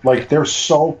 Like, they're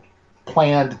so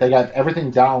planned, they got everything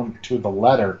down to the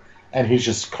letter, and he's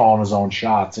just calling his own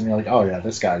shots, and you're like, oh yeah,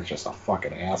 this guy's just a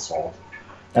fucking asshole.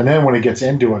 And then when he gets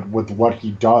into it with what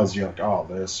he does, you're like,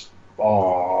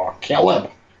 kill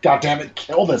him. God damn it,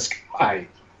 kill this guy.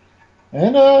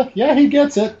 And, he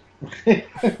gets it.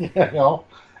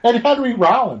 And Henry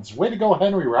Rollins. Way to go,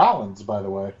 Henry Rollins, by the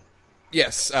way.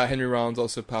 Yes, Henry Rollins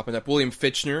also popping up. William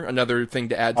Fichtner, another thing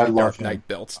to add to the Dark Knight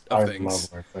belt of things.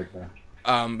 I love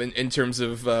Fichtner. In terms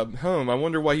of I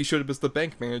wonder why he showed up as the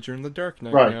bank manager in the Dark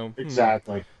Knight. Right,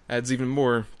 exactly. Adds even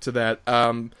more to that.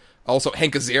 Also,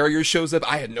 Hank Azaria shows up.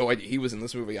 I had no idea he was in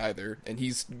this movie either, and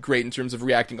he's great in terms of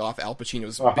reacting off Al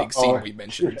Pacino's big scene we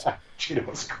mentioned. Al Pacino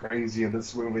was crazy in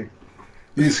this movie.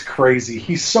 He's crazy.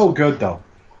 He's so good, though.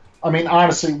 I mean,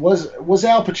 honestly, was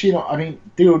Al Pacino... I mean,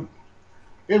 dude,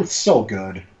 it was so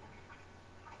good.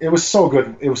 It was so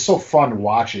good. It was so fun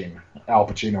watching Al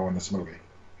Pacino in this movie.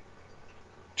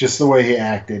 Just the way he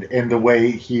acted and the way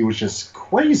he was just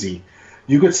crazy.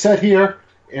 You could sit here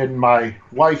in my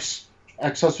wife's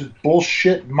ex-husband's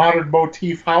bullshit modern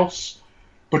motif house,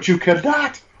 but you could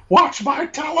not watch my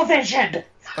television!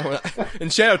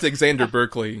 And shout out to Xander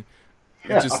Berkeley,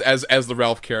 just as the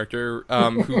Ralph character,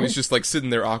 who is just like sitting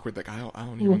there awkward, like, I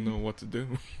don't even know what to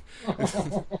do.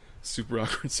 Super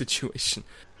awkward situation.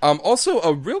 Also,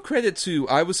 a real credit to,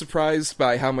 I was surprised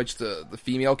by how much the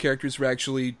female characters were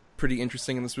actually pretty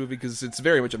interesting in this movie, because it's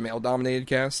very much a male-dominated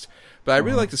cast. But I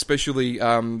really liked especially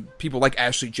people like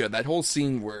Ashley Judd. That whole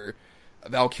scene where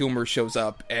Val Kilmer shows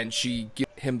up and she gives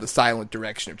him the silent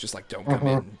direction of just like, don't come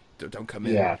in, don't come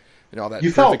in, and all that.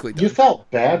 You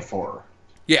felt bad for her.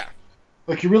 Yeah.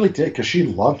 Like, you really did, because she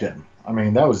loved him. I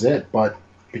mean, that was it. But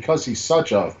because he's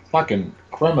such a fucking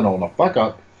criminal and a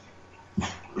fuck-up,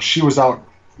 she was out,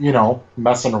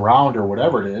 messing around or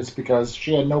whatever it is, because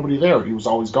she had nobody there. He was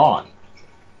always gone.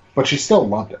 But she still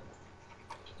loved him.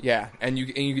 Yeah, and you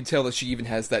can tell that she even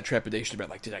has that trepidation about,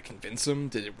 like, did I convince him?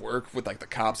 Did it work? With, like, the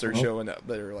cops that are showing up,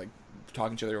 that are, like,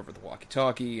 talking to each other over the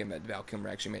walkie-talkie, and that Val Kilmer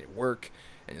actually made it work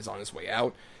and is on his way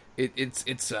out.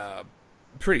 It's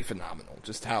pretty phenomenal,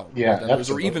 just how that was.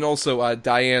 Or even also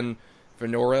Diane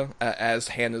Venora as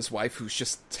Hannah's wife, who's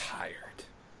just tired.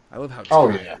 I love how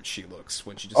tired she looks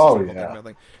when she just says,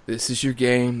 like, this is your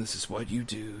game, this is what you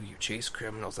do, you chase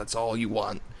criminals, that's all you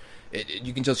want.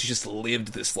 You can tell she just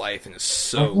lived this life and is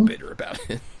so bitter about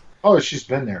it. Oh, she's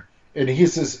been there. And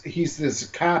he's this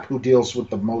cop who deals with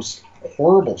the most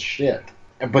horrible shit.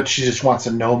 But she just wants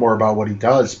to know more about what he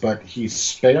does, but he's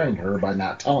sparing her by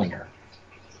not telling her.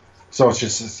 So it's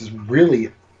just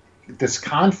this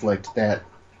conflict that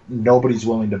nobody's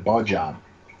willing to budge on.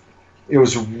 It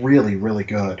was really, really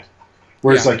good.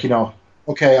 Whereas,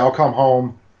 okay, I'll come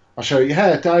home, I'll show you,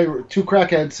 hey, two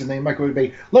crackheads and they microwave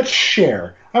me. Let's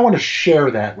share. I want to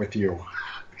share that with you.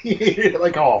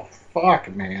 Like, oh,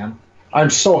 fuck, man. I'm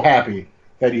so happy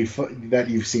that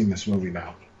you've seen this movie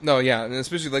now. No, yeah, and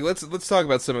especially, like, let's talk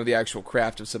about some of the actual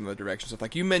craft of some of the directions.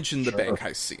 Like, you mentioned the bank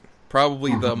heist scene.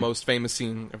 Probably the most famous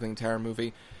scene of the entire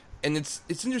movie. And it's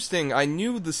interesting, I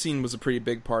knew the scene was a pretty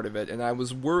big part of it, and I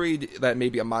was worried that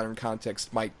maybe a modern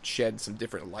context might shed some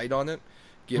different light on it,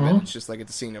 given it's just, like,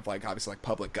 it's a scene of, like, obviously, like,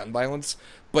 public gun violence.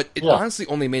 But it honestly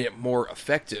only made it more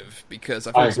effective, because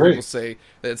I've heard some people say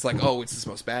that it's like, oh, it's this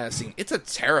most badass scene. It's a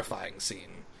terrifying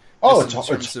scene. Oh,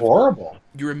 it's horrible.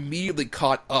 You're immediately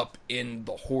caught up in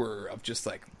the horror of just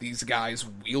like these guys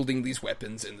wielding these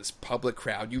weapons in this public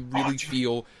crowd. You really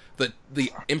feel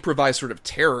the improvised sort of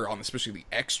terror on especially the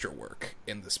extra work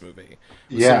in this movie.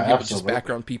 Yeah, people, absolutely. just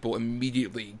background people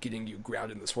immediately getting you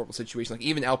grounded in this horrible situation. Like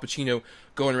even Al Pacino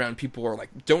going around, people are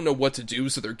like don't know what to do,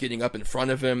 so they're getting up in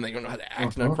front of him. They don't know how to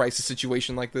act in a crisis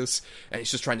situation like this, and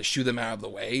he's just trying to shoo them out of the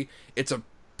way. It's a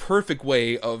perfect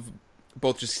way of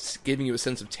both just giving you a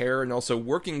sense of terror and also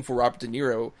working for Robert De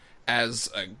Niro as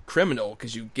a criminal,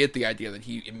 because you get the idea that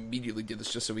he immediately did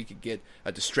this just so he could get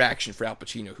a distraction for Al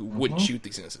Pacino, who wouldn't shoot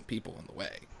these innocent people in the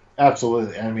way.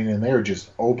 Absolutely. I mean, and they were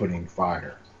just opening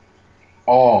fire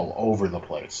all over the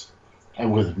place,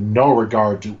 and with no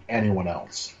regard to anyone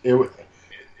else.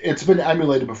 It's been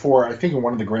emulated before. I think in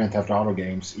one of the Grand Theft Auto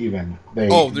games, even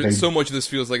so much of this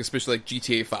feels like, especially like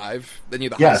GTA 5, any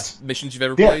of the highest missions you've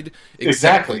ever played.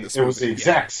 Exactly. It was the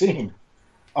exact scene.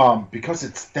 Because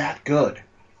it's that good.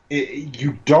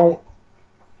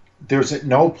 There's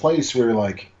no place where you're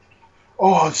like,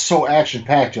 oh, it's so action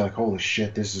packed. You're like, holy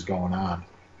shit, this is going on.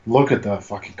 Look at the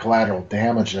fucking collateral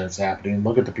damage that's happening.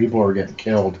 Look at the people who are getting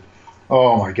killed.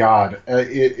 Oh my god,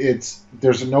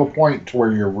 there's no point to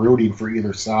where you're rooting for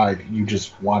either side. You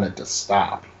just want it to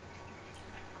stop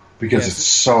because it's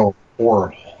so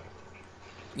horrible.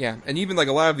 Yeah, and even like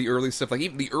a lot of the early stuff, like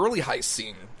even the early heist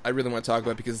scene, I really want to talk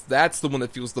about because that's the one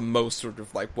that feels the most sort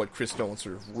of like what Chris Nolan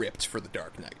sort of ripped for The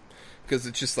Dark Knight, because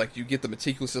it's just like you get the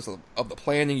meticulousness of the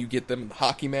planning, you get them in the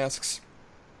hockey masks,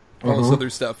 all this other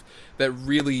stuff that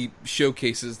really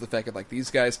showcases the fact that like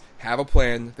these guys have a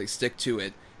plan, they stick to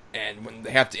it. And when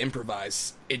they have to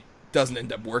improvise, it doesn't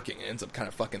end up working. It ends up kind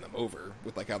of fucking them over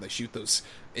with like how they shoot those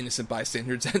innocent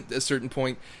bystanders at a certain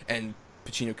point. And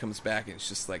Pacino comes back and it's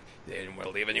just like, they didn't want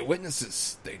to leave any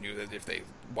witnesses. They knew that if they,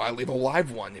 why leave a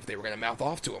live one if they were going to mouth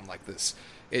off to him like this?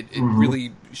 It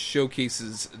really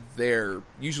showcases their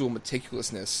usual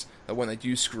meticulousness that when they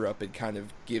do screw up, it kind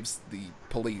of gives the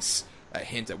police a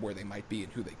hint at where they might be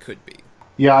and who they could be.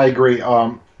 Yeah, I agree.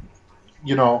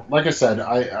 You know, like I said,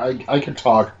 I can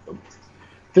talk.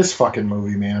 This fucking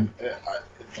movie, man.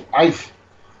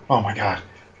 Oh my god.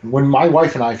 When my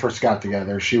wife and I first got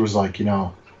together, she was like, you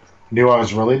know, knew I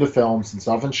was really into films and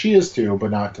stuff, and she is too,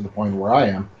 but not to the point where I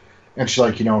am. And she's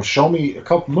like, you know, show me a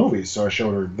couple movies. So I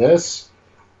showed her this,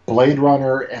 Blade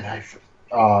Runner, and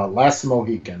Last of the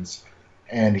Mohicans.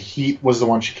 And Heat was the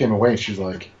one she came away, and she was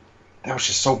like, that was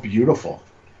just so beautiful.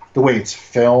 The way it's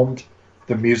filmed.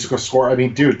 The musical score. I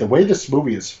mean, dude, the way this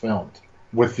movie is filmed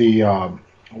with the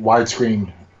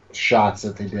widescreen shots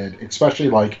that they did, especially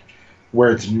like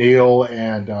where it's Neil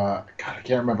and God, I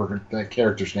can't remember the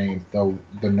character's name,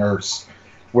 the nurse,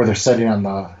 where they're sitting on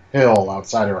the hill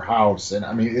outside her house, and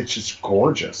I mean, it's just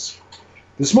gorgeous.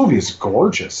 This movie is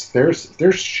gorgeous. There's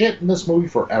shit in this movie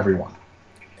for everyone.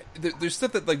 There's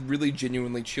stuff that like really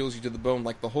genuinely chills you to the bone,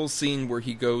 like the whole scene where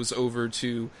he goes over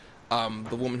to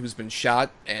the woman who's been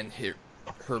shot and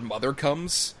her mother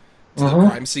comes to the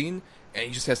crime scene, and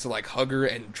he just has to like hug her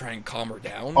and try and calm her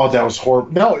down. Oh, that was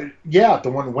horrible. No, yeah, the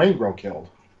one Waingro killed.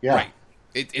 Yeah, right.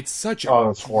 It's such a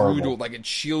brutal, horrible. Like it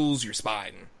chills your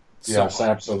spine. Yes,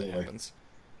 absolutely.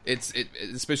 It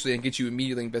especially and gets you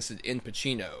immediately invested in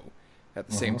Pacino at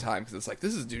the same time, because it's like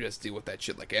this is a dude has to deal with that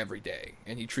shit like every day,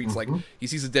 and he treats like he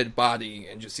sees a dead body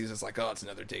and just sees it like, oh, it's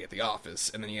another day at the office,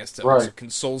 and then he has to also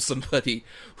console somebody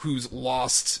who's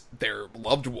lost their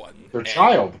loved one, their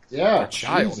child,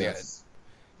 Jesus.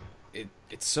 Yeah.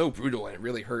 It's so brutal and it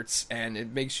really hurts, and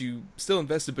it makes you still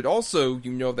invested, but also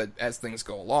you know that as things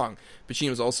go along,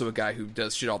 Pacino's also a guy who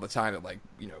does shit all the time that like,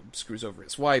 you know, screws over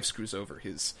his wife, screws over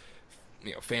his,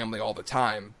 you know, family all the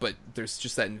time, but there's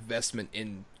just that investment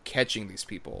in catching these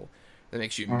people that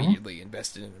makes you immediately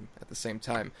invested in them at the same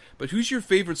time. But who's your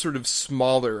favorite sort of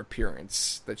smaller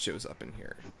appearance that shows up in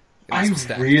here? I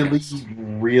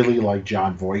really like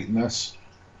Jon Voight in this.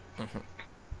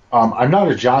 I'm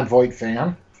not a Jon Voight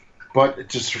fan, but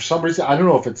just for some reason, I don't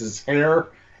know if it's his hair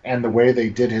and the way they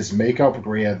did his makeup,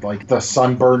 where he had like the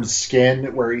sunburned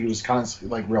skin, where he was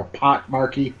constantly like real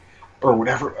pockmarky or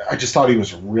whatever. I just thought he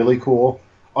was really cool.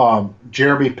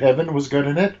 Jeremy Piven was good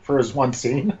in it for his one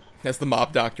scene. That's the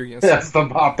mob doctor, yes. That's the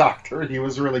mob doctor. He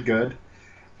was really good.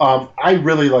 I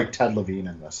really like Ted Levine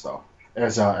in this, though,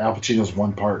 as Al Pacino's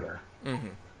one partner.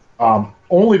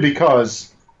 Only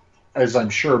because, as I'm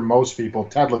sure most people,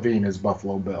 Ted Levine is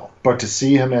Buffalo Bill. But to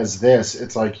see him as this,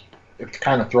 it's like, it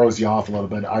kind of throws you off a little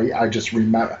bit. I just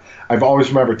remember, I've always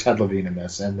remembered Ted Levine in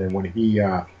this, and then when he,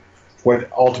 what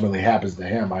ultimately happens to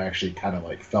him, I actually kind of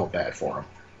like felt bad for him.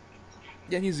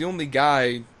 Yeah, he's the only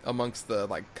guy amongst the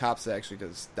like cops that actually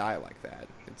does die like that.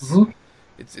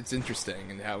 it's interesting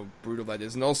and how brutal that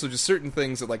is, and also just certain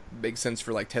things that like make sense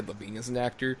for like Ted Levine as an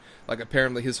actor. Like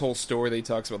apparently his whole story that he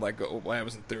talks about, like when I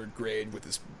was in 3rd grade with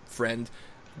his friend,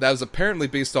 that was apparently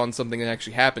based on something that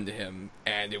actually happened to him,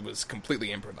 and it was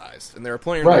completely improvised. And there are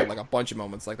plenty of like a bunch of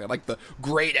moments like that. Like the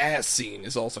great ass scene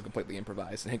is also completely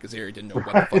improvised, and Hank Azaria didn't know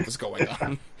what the fuck was going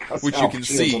on, which you can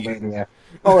see.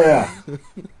 Oh yeah.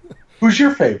 Who's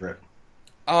your favorite?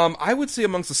 I would say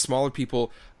amongst the smaller people,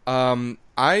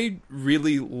 I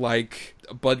really like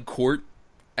Bud Cort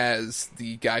as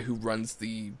the guy who runs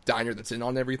the diner that's in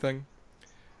on everything.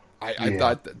 I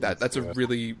thought that's a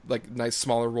really like nice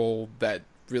smaller role that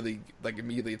really like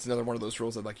immediately it's another one of those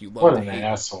roles that like you love. What an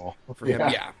asshole for him.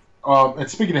 Yeah. And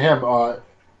speaking of him,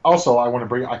 also I want to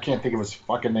bring. I can't think of his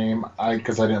fucking name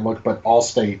because I didn't look, but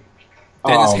Allstate.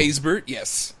 Dennis Haysbert,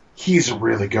 yes. He's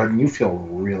really good, and you feel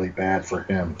really bad for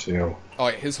him too. Oh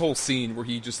yeah, his whole scene where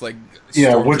he just like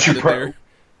what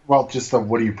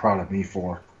are you proud of me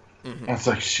for? Mm-hmm. And it's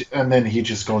like, and then he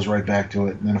just goes right back to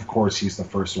it, and then of course he's the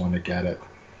first one to get it.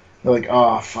 They're like,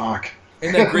 oh fuck.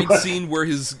 And that great scene where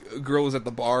his girl is at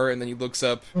the bar, and then he looks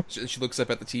up, she looks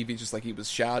up at the TV just like he was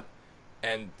shot,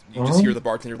 and you just hear the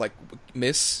bartender like,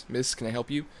 Miss, can I help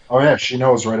you? Oh yeah, she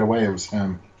knows right away it was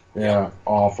him. Yeah.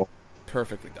 Awful.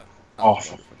 Perfectly done.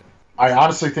 Awful. I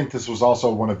honestly think this was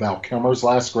also one of Val Kilmer's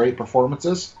last great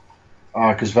performances,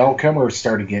 because Val Kilmer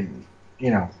started getting,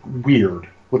 weird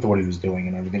with what he was doing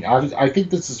and everything. I think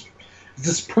this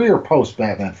is pre or post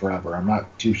Batman Forever. I'm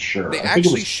not too sure. They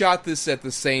actually shot this at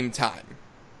the same time.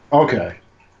 Okay.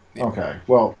 Yeah. Okay.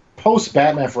 Well, post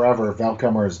Batman Forever, Val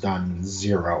Kilmer has done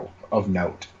zero of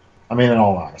note. I mean, in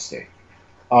all honesty.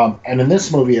 And in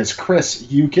this movie, as Chris,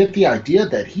 you get the idea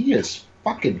that he is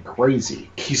fucking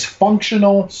crazy. He's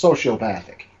functional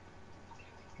sociopathic.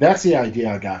 That's the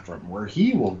idea I got from him, where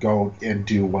he will go and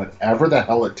do whatever the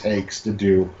hell it takes to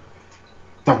do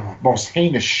the most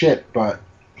heinous shit, but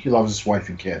he loves his wife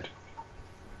and kid.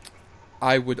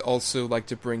 I would also like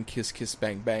to bring Kiss Kiss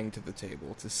Bang Bang to the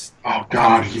table. Oh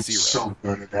god, he's so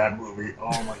good at that movie.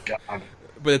 Oh my god.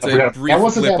 But it's a brief that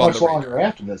wasn't blip that much on the longer radar.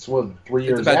 after this. What, 3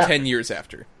 years It's about after? 10 years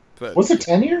after. But, was it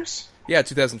 10 years? Yeah,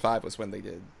 2005 was when they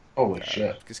did. Holy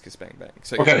shit. Kiss Kiss Bang Bang.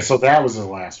 So that was the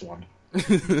last one.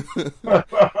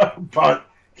 But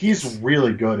he's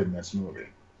really good in this movie.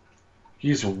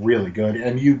 He's really good.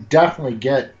 And you definitely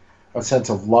get a sense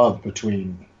of love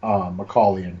between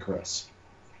Macaulay and Chris.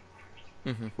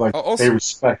 Mm-hmm. Like, also, they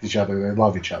respect each other. They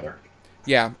love each other.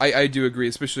 Yeah, I do agree.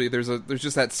 Especially there's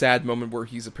just that sad moment where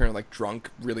he's apparently like drunk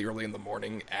really early in the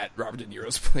morning at Robert De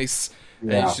Niro's place,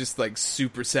 and he's just like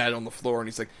super sad on the floor, and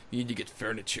he's like, "You need to get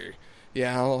furniture."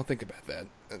 Yeah, I'll think about that.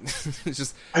 It's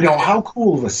just I know how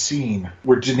cool of a scene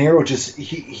where De Niro just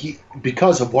he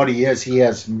because of what he is, he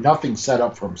has nothing set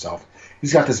up for himself.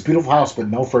 He's got this beautiful house but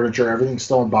no furniture, everything's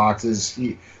still in boxes.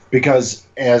 Because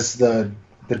as the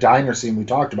diner scene we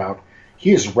talked about,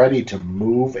 he is ready to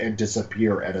move and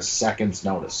disappear at a second's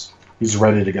notice. He's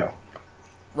ready to go.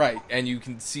 Right, and you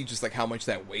can see just like how much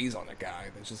that weighs on a guy.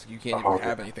 There's just you can't even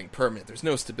have anything permanent. There's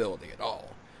no stability at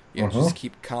all. You have to just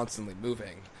keep constantly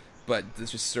moving. But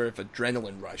there's just sort of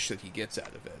adrenaline rush that he gets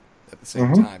out of it at the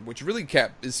same time, which really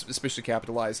is especially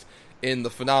capitalized in the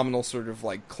phenomenal sort of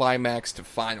like climax to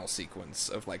final sequence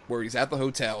of like where he's at the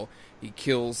hotel, he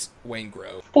kills Wayne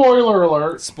Grove. Spoiler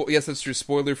alert! Yes, that's true.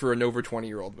 Spoiler for an over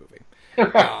 20-year-old movie.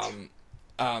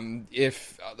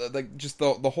 If like just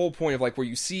the whole point of like where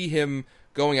you see him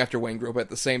going after Wayne Grove, but at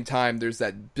the same time there's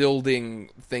that building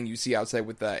thing you see outside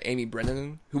with Amy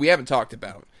Brennan, who we haven't talked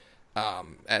about,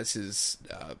 as his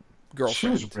girlfriend.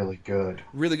 She was really good.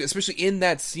 Really good, especially in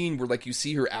that scene where like you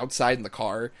see her outside in the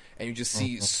car and you just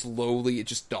see slowly it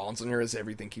just dawns on her as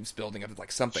everything keeps building up. It's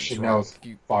like something's she wrong. knows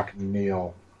fucking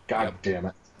Neil. God damn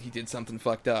it. He did something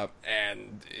fucked up,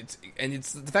 and it's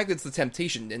the fact that it's the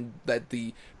temptation, and that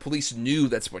the police knew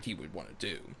that's what he would want to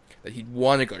do. That he'd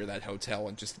want to go to that hotel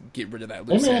and just get rid of that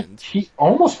loose end. He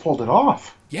almost pulled it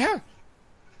off. Yeah.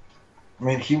 I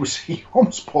mean, he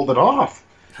almost pulled it off.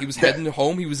 He was heading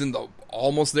home. He was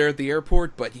almost there at the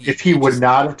airport, but if he would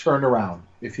not have turned around,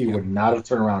 he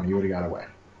would have got away.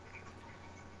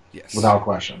 Yes, without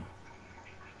question.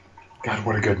 God,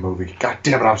 what a good movie! God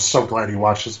damn it, I'm so glad you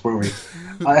watched this movie.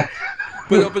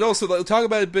 But also talk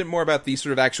about a bit more about the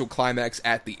sort of actual climax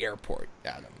at the airport,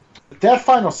 Adam. That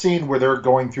final scene where they're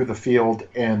going through the field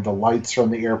and the lights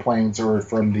from the airplanes or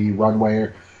from the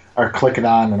runway are clicking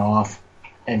on and off.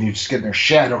 And you just get their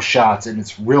shadow shots, and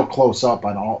it's real close up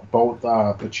on both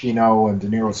Pacino and De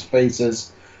Niro's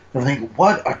faces. And I think,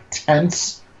 what a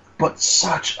tense, but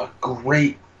such a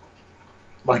great,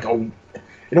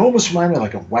 it almost reminded me of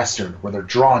like a Western where they're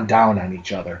drawn down on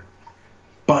each other.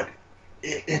 But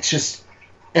it's just,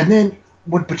 and then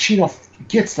when Pacino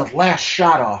gets the last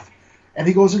shot off, and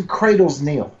he goes and cradles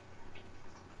Neil,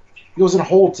 he goes and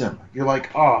holds him. You're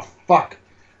like, oh fuck,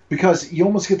 because you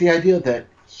almost get the idea that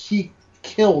he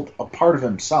killed a part of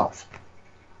himself.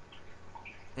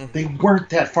 They weren't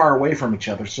that far away from each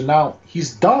other, so now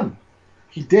he's done.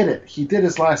 He did it. He did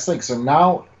his last thing. So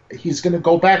now he's going to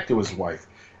go back to his wife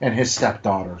and his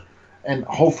stepdaughter, and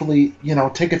hopefully,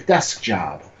 take a desk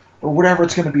job or whatever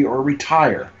it's going to be, or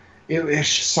retire.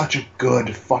 It's just such a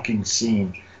good fucking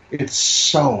scene. It's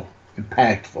so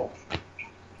impactful.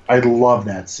 I love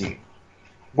that scene.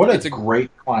 What a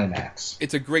great climax.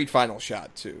 It's a great final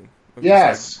shot, too.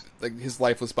 Yes. Like his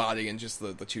lifeless body and just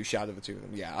the two shot of the two of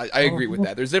them. Yeah, I agree with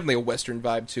that. There's definitely a Western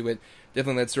vibe to it.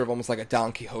 Definitely that sort of almost like a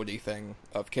Don Quixote thing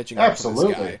of catching up to this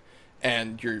guy.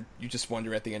 And you just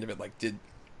wonder at the end of it, like, did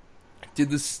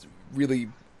this really,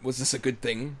 was this a good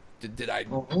thing? Did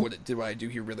what I do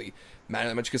here really matter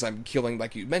that much? Because I'm killing,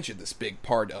 like you mentioned, this big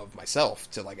part of myself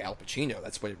to like Al Pacino.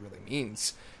 That's what it really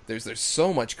means. There's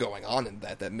so much going on in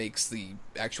that makes the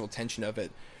actual tension of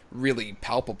it really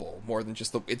palpable, more than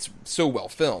just it's so well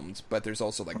filmed, but there's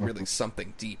also like really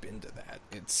something deep into that.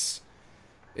 It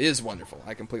is wonderful.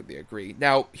 I completely agree.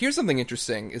 Now, here's something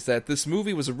interesting, is that this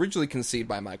movie was originally conceived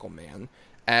by Michael Mann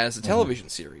as a television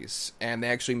series, and they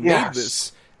actually made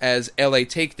this as L.A.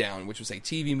 Takedown, which was a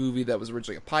TV movie that was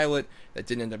originally a pilot that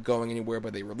didn't end up going anywhere,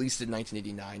 but they released it in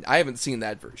 1989. I haven't seen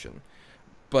that version.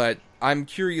 But I'm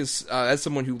curious, as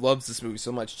someone who loves this movie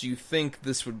so much, do you think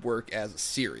this would work as a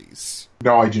series?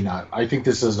 No, I do not. I think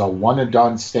this is a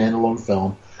one-and-done standalone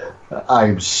film.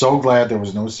 I'm so glad there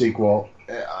was no sequel.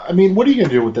 I mean, what are you going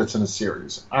to do with this in a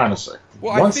series, honestly?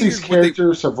 Well, once these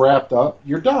characters have wrapped up,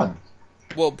 you're done.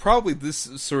 Well, probably this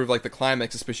sort of like the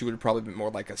climax especially would have probably been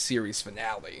more like a series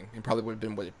finale. It probably would have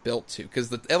been what it built to, because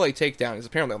the LA Takedown is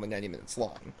apparently only 90 minutes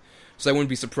long. So I wouldn't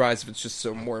be surprised if it's just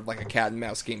more of like a cat and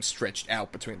mouse game stretched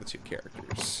out between the two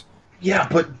characters. Yeah,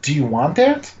 but do you want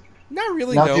that? Not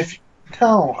really, no.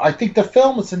 No, I think the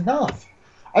film is enough.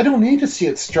 I don't need to see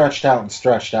it stretched out and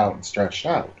stretched out and stretched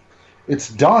out. It's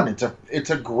done. It's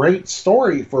a great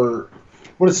story for,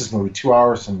 what is this movie, 2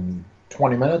 hours and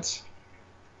 20 minutes?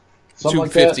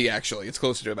 250, like actually. It's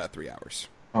closer to about 3 hours.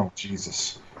 Oh,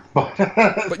 Jesus. But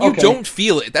you don't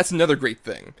feel it. That's another great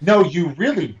thing. No, you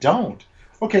really don't.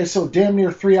 Okay, so damn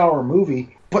near 3 hour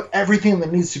movie, but everything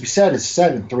that needs to be said is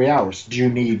said in 3 hours. Do you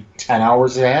need 10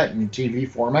 hours of that in TV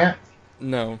format?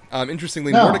 No.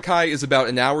 Interestingly, Mordecai is about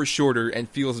an hour shorter and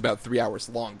feels about 3 hours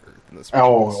longer than this movie.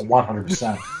 Oh,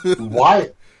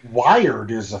 100%.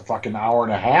 Wired is a fucking hour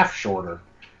and a half shorter.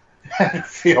 It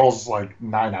feels like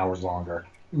 9 hours longer.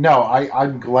 No,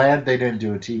 I'm glad they didn't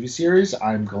do a TV series.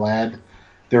 I'm glad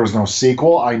there was no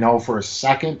sequel. I know for a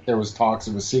second there was talks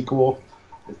of a sequel.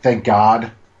 Thank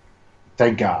God.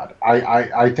 Thank God.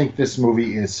 I think this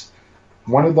movie is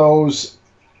one of those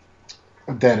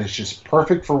that is just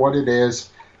perfect for what it is,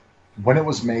 when it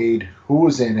was made, who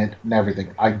was in it, and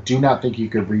everything. I do not think you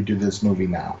could redo this movie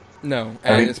now. No,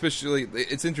 and especially,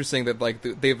 it's interesting that like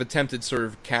they've attempted sort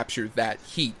of capture that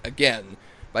heat again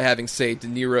by having, say, De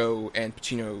Niro and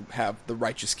Pacino have the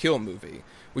Righteous Kill movie,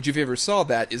 which, if you ever saw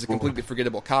that, is a completely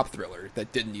forgettable cop thriller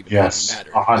that didn't even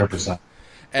matter. 100%.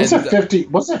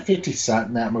 Was it 50 Cent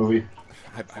in that movie?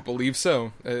 I believe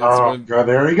so. God,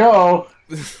 there we go.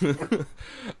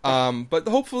 But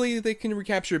hopefully they can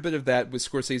recapture a bit of that with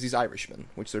Scorsese's Irishman,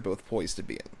 which they're both poised to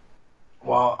be in.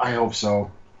 Well, I hope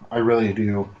so. I really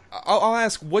do. I'll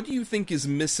ask, what do you think is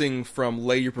missing from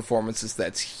later performances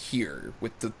that's here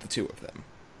with the two of them?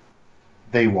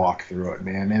 They walk through it,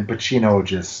 man. And Pacino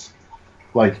just,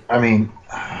 like, I mean,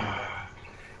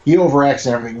 he overacts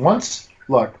and everything.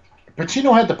 Look,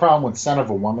 Pacino had the problem when Son of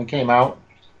a Woman came out,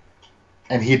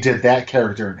 and he did that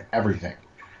character in everything.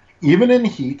 Even in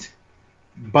Heat,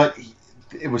 but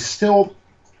it was still,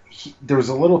 there was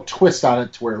a little twist on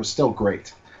it to where it was still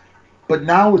great. But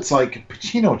now it's like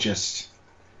Pacino just,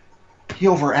 he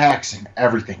overacts in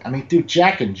everything. I mean, dude,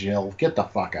 Jack and Jill, get the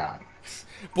fuck out.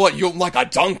 What, you like a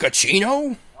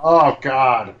Dunkachino? Oh,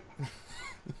 God.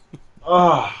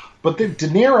 But then De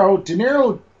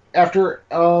Niro, after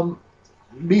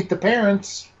Meet the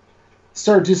Parents,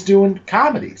 started just doing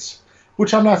comedies.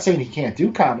 Which I'm not saying he can't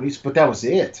do comedies, but that was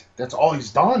it. That's all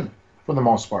he's done for the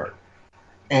most part.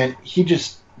 And he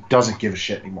just doesn't give a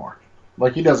shit anymore.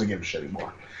 Like, he doesn't give a shit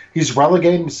anymore. He's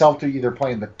relegating himself to either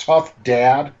playing the tough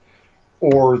dad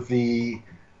or the,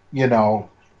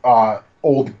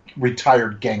 old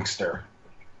retired gangster.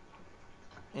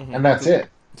 Mm-hmm. And that's it.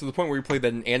 To the point where he played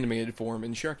that in animated form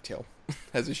in Shark Tale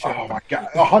as a show. Oh, my God.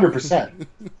 100%.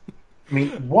 I mean,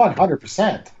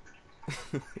 100%.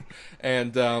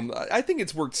 And I think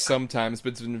it's worked sometimes,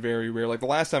 but it's been very rare. Like the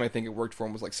last time I think it worked for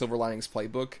him was like Silver Linings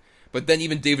Playbook. But then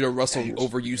even David O. Russell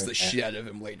overused the shit out of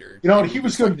him later. You know, he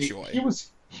was good. He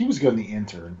was good in The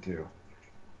Intern too.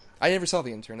 I never saw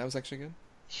The Intern. That was actually good.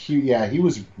 He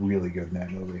was really good in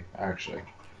that movie, actually.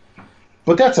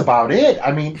 But that's about it.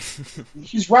 I mean,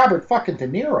 he's Robert fucking De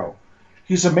Niro.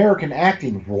 He's American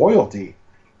acting royalty.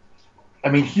 I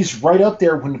mean, he's right up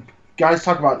there when guys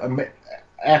talk about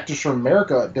actors from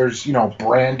America. There's,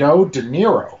 Brando, De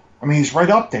Niro. I mean, he's right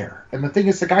up there. And the thing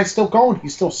is, the guy's still going.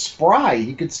 He's still spry.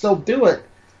 He could still do it.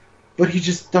 But he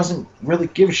just doesn't really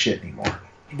give a shit anymore.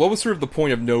 What was sort of the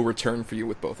point of no return for you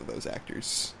with both of those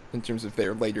actors? In terms of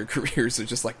their later careers, it's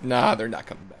just like, nah, they're not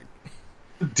coming back.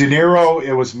 De Niro,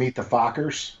 it was Meet the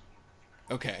Fockers.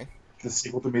 Okay. The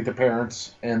sequel to Meet the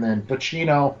Parents. And then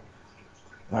Pacino,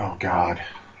 oh, God.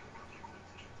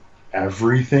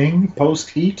 Everything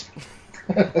post-Heat.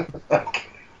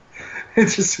 It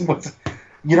just was...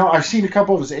 I've seen a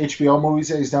couple of his HBO movies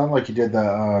that he's done, like he did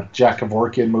the Jack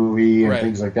Kevorkian movie and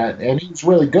things like that, and he's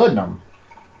really good in them.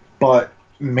 But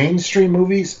mainstream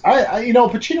movies,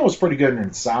 Pacino was pretty good in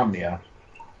Insomnia.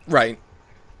 Right.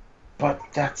 But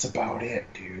that's about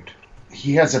it, dude.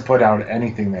 He hasn't put out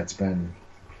anything that's been,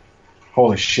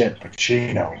 holy shit,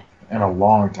 Pacino, in a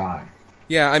long time.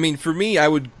 Yeah, I mean, for me, I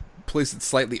would place it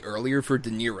slightly earlier for De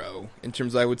Niro, in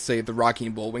terms of, I would say, the Rocky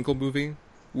and Bullwinkle movie,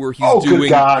 where he's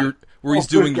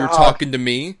doing You're Talking to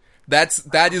Me. That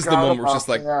is the moment where it's just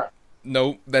like,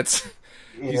 no, that's...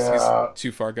 He's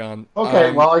too far gone.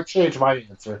 Okay, well, I changed my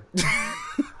answer.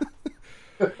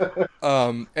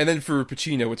 And then for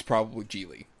Pacino, it's probably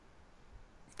Geely.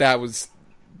 That was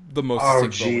the most...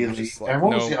 Geely. Like, and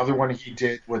what was the other one he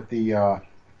did with the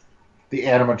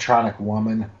animatronic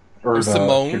woman? Or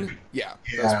Simone? Yeah,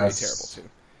 that was pretty terrible, too.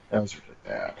 That was really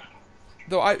bad.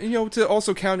 Though, to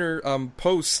also counter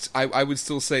Post, I would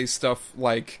still say stuff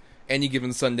like Any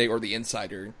Given Sunday or The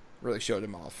Insider really showed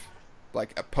him off.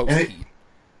 Like, a post-Heat.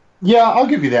 Yeah, I'll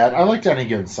give you that. I liked Any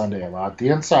Given Sunday a lot. The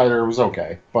Insider was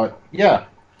okay, but yeah.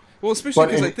 Well, especially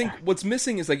because I think what's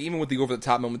missing is, like, even with the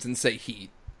over-the-top moments in, say, Heat,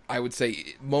 I would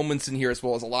say moments in here, as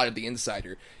well as a lot of The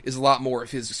Insider, is a lot more of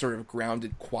his sort of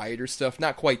grounded, quieter stuff.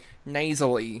 Not quite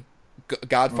nasally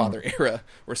Godfather era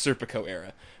or Serpico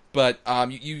era, but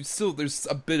you still, there's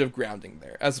a bit of grounding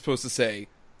there, as opposed to, say,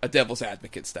 a Devil's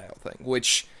Advocate style thing,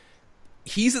 which...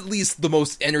 He's at least the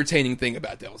most entertaining thing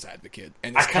about Devil's Advocate,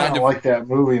 and it's I kind of like that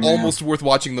movie, man. Almost worth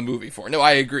watching the movie for. No,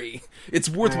 I agree. It's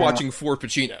worth watching for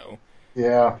Pacino.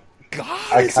 Yeah.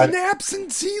 God, it's an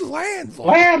absentee landlord.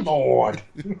 Landlord!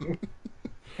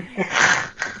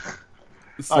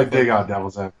 I dig on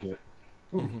Devil's Advocate.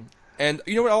 Mm-hmm. And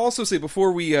you know what, I'll also say,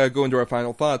 before we go into our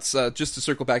final thoughts, just to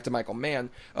circle back to Michael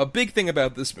Mann, a big thing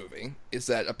about this movie is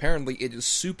that apparently it is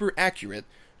super accurate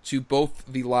to both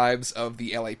the lives of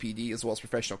the LAPD as well as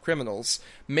professional criminals,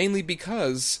 mainly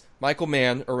because Michael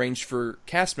Mann arranged for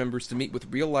cast members to meet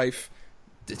with real-life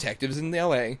detectives in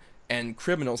LA and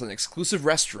criminals in an exclusive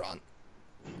restaurant.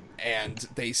 And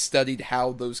they studied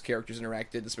how those characters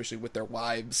interacted, especially with their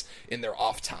wives, in their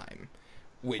off time.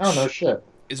 Which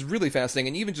is really fascinating.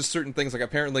 And even just certain things, like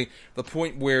apparently the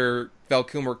point where Val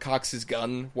Kilmer cocks his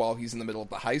gun while he's in the middle of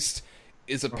the heist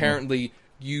is apparently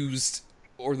used...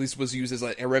 or at least was used as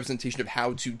a representation of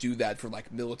how to do that for,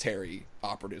 like, military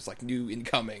operatives, like new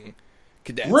incoming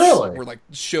cadets. Really? Were, like,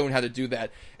 shown how to do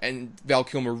that, and Val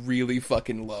Kilmer really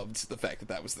fucking loved the fact that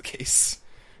that was the case.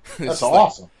 That's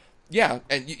awesome. Like, yeah,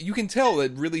 and you can tell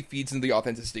it really feeds into the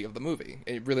authenticity of the movie.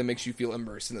 It really makes you feel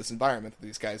immersed in this environment that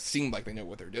these guys seem like they know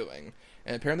what they're doing,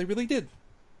 and apparently really did.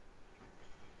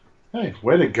 Hey,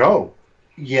 way to go.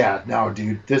 Yeah, no,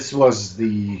 dude, this was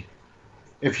the...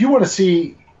 If you want to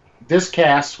see... This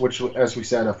cast, which, as we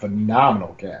said, a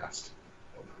phenomenal cast,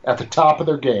 at the top of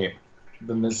their game,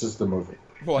 then this is the movie.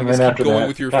 Well, I guess keep going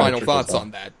with your final thoughts on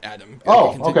that, Adam.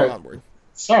 Oh, okay. Onward.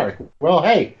 Sorry. Well,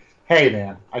 hey,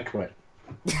 man, I quit.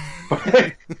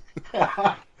 But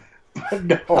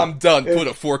no, I'm done. Put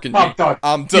a fork in me.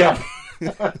 I'm done.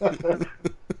 Yeah.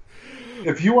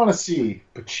 If you want to see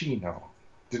Pacino,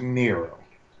 De Niro,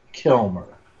 Kilmer,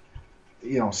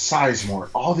 Sizemore,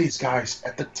 all these guys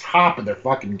at the top of their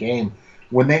fucking game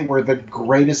when they were the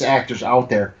greatest actors out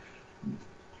there.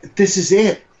 This is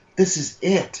it. This is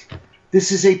it.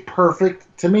 This is a perfect,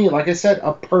 to me, like I said,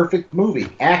 a perfect movie.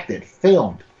 Acted,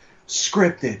 filmed,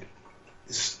 scripted,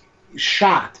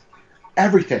 shot,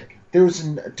 everything.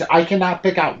 I cannot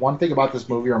pick out one thing about this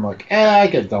movie where I'm like, I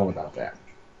get done without that.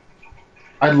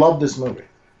 I love this movie.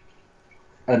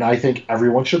 And I think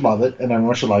everyone should love it, and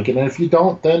everyone should like it. And if you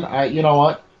don't, then you know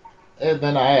what?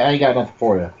 Then I got nothing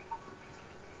for you.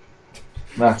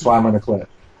 That's why I'm going to quit.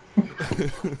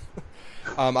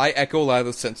 I echo a lot of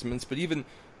those sentiments, but even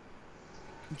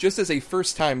just as a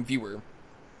first-time viewer,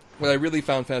 what I really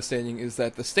found fascinating is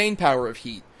that the staying power of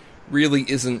Heat really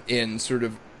isn't in sort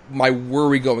of my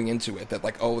worry going into it, that,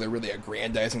 like, oh, they're really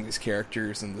aggrandizing these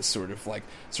characters and this sort of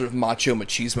macho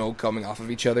machismo coming off of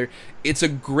each other. It's a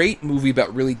great movie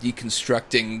about really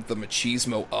deconstructing the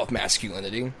machismo of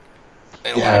masculinity in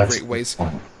a lot of great ways.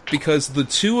 Because the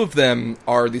two of them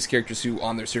are these characters who,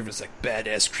 on their surface, like,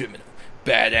 badass criminal,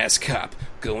 badass cop,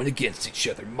 going against each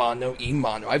other, mano y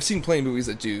mano. I've seen plenty of movies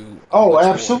that do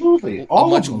absolutely a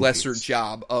much lesser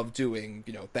job of doing,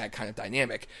 that kind of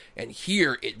dynamic. And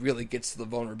here, it really gets to the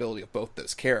vulnerability of both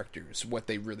those characters, what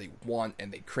they really want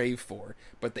and they crave for,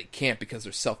 but they can't because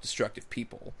they're self-destructive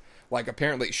people. Like,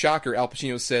 apparently, shocker, Al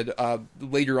Pacino said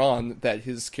later on that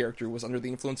his character was under the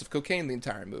influence of cocaine the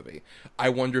entire movie. I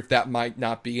wonder if that might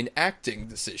not be an acting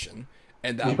decision,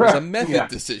 and that was a method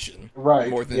decision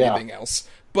more than anything else.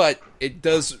 But it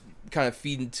does kind of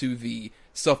feed into the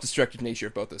self-destructive nature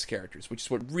of both those characters, which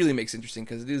is what really makes it interesting,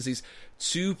 because it is these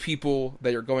two people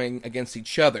that are going against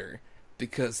each other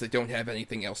because they don't have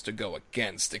anything else to go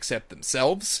against except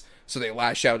themselves, so they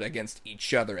lash out against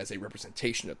each other as a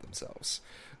representation of themselves,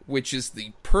 which is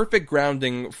the perfect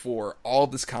grounding for all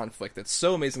this conflict that's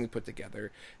so amazingly put together,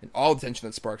 and all the tension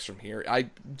that sparks from here. I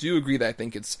do agree that I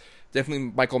think it's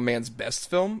definitely Michael Mann's best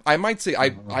film. I might say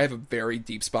I have a very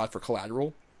deep spot for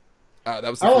Collateral. That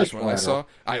was the first one I saw.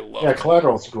 I love it.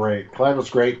 Collateral's great.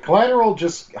 Collateral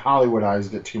just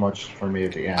Hollywoodized it too much for me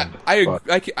at the end. I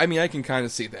mean, I can kind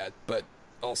of see that, but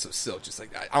also still, just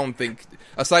like, I don't think,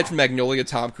 aside from Magnolia,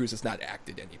 Tom Cruise has not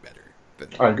acted any better.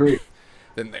 I agree.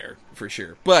 Than there, for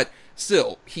sure. But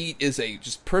still, Heat is a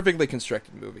just perfectly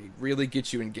constructed movie. Really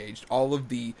gets you engaged. All of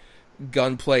the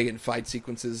gunplay and fight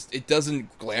sequences, it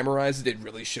doesn't glamorize it. It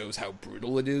really shows how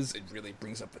brutal it is. It really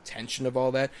brings up the tension of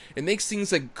all that. It makes things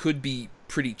that could be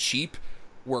pretty cheap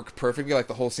work perfectly, like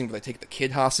the whole scene where they take the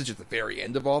kid hostage at the very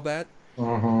end of all that.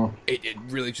 Mm-hmm. It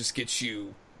really just gets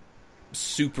you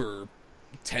super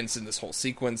tense in this whole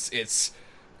sequence. It's,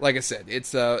 like I said,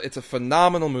 it's a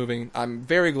phenomenal movie. I'm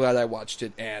very glad I watched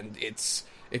it, and it's,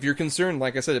 if you're concerned,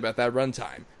 like I said, about that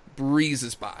runtime,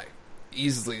 breezes by.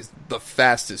 Easily the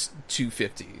fastest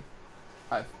 250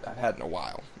 I've had in a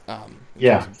while. In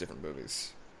terms of different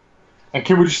movies. And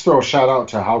can we just throw a shout out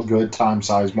to how good Tom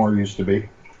Sizemore used to be?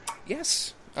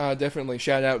 Yes, definitely.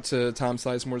 Shout out to Tom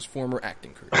Sizemore's former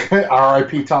acting career.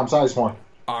 R.I.P. Tom Sizemore.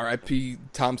 R.I.P.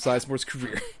 Tom Sizemore's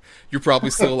career. You're probably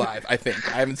still alive, I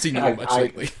think. I haven't seen you much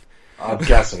lately. I'm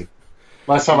guessing.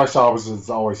 Last time I saw it was It's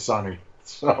Always Sunny.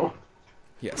 So.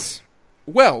 Yes.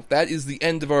 Well, that is the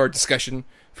end of our discussion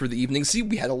for the evening. See,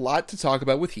 we had a lot to talk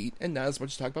about with Heat, and not as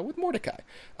much to talk about with Mordecai.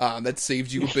 That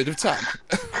saved you a bit of time.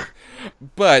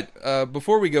 But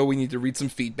before we go, we need to read some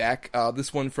feedback.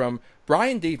 This one from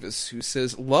Brian Davis, who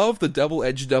says, "Love the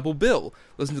double-edged double bill.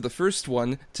 Listen to the first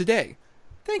one today."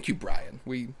 Thank you, Brian.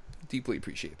 We deeply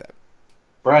appreciate that.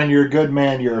 Brian, you're a good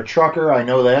man. You're a trucker. I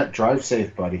know that. Drive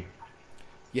safe, buddy.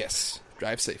 Yes,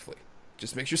 drive safely.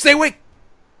 Just make sure stay awake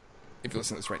if you're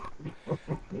listening to this right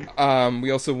now.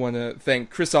 We also want to thank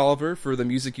Chris Oliver for the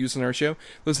music used on our show.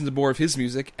 Listen to more of his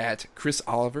music at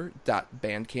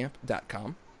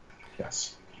chrisoliver.bandcamp.com.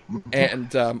 Yes.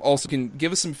 And also can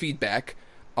give us some feedback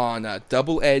on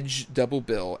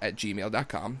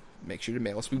doubleedgeddoublebill@gmail.com. Make sure to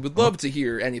mail us. We would love to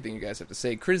hear anything you guys have to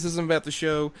say. Criticism about the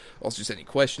show. Also just any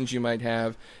questions you might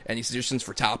have. Any suggestions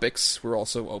for topics we're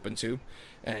also open to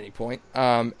at any point.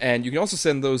 And you can also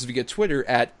send those if you get Twitter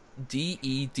at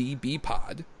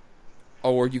DEDBpod,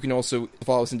 or you can also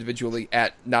follow us individually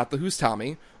at Not the Who's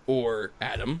Tommy or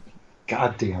Adam.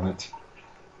 God damn it.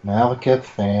 Malekith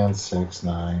Fan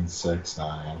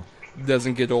 6969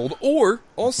 doesn't get old. Or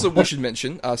also we should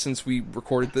mention, since we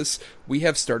recorded this, we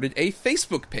have started a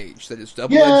Facebook page that is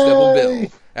Double Edge Double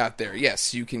Bill out there.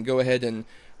 Yes, you can go ahead and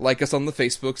like us on the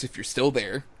Facebooks if you're still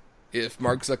there. If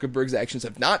Mark Zuckerberg's actions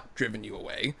have not driven you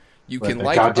away, you can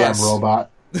like goddamn us. Robot.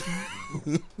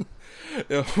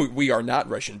 We are not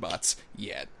Russian bots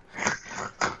yet.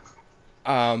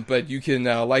 But you can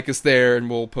like us there, and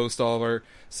we'll post all of our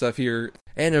stuff here.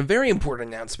 And a very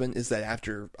important announcement is that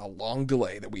after a long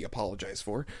delay that we apologize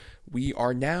for, we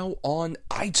are now on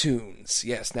iTunes.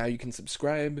 Yes, now you can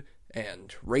subscribe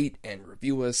and rate and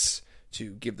review us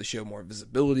to give the show more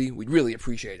visibility. We'd really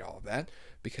appreciate all of that,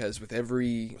 because with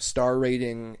every star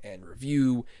rating and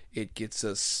review, it gets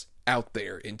us out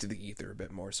there into the ether a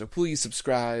bit more. So please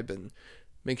subscribe and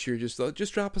make sure you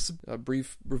just drop us a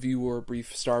brief review or a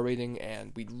brief star rating,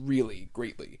 and we'd really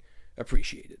greatly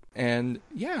appreciate it. And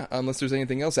yeah, unless there's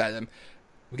anything else, Adam,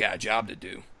 we got a job to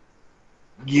do.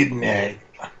 getting at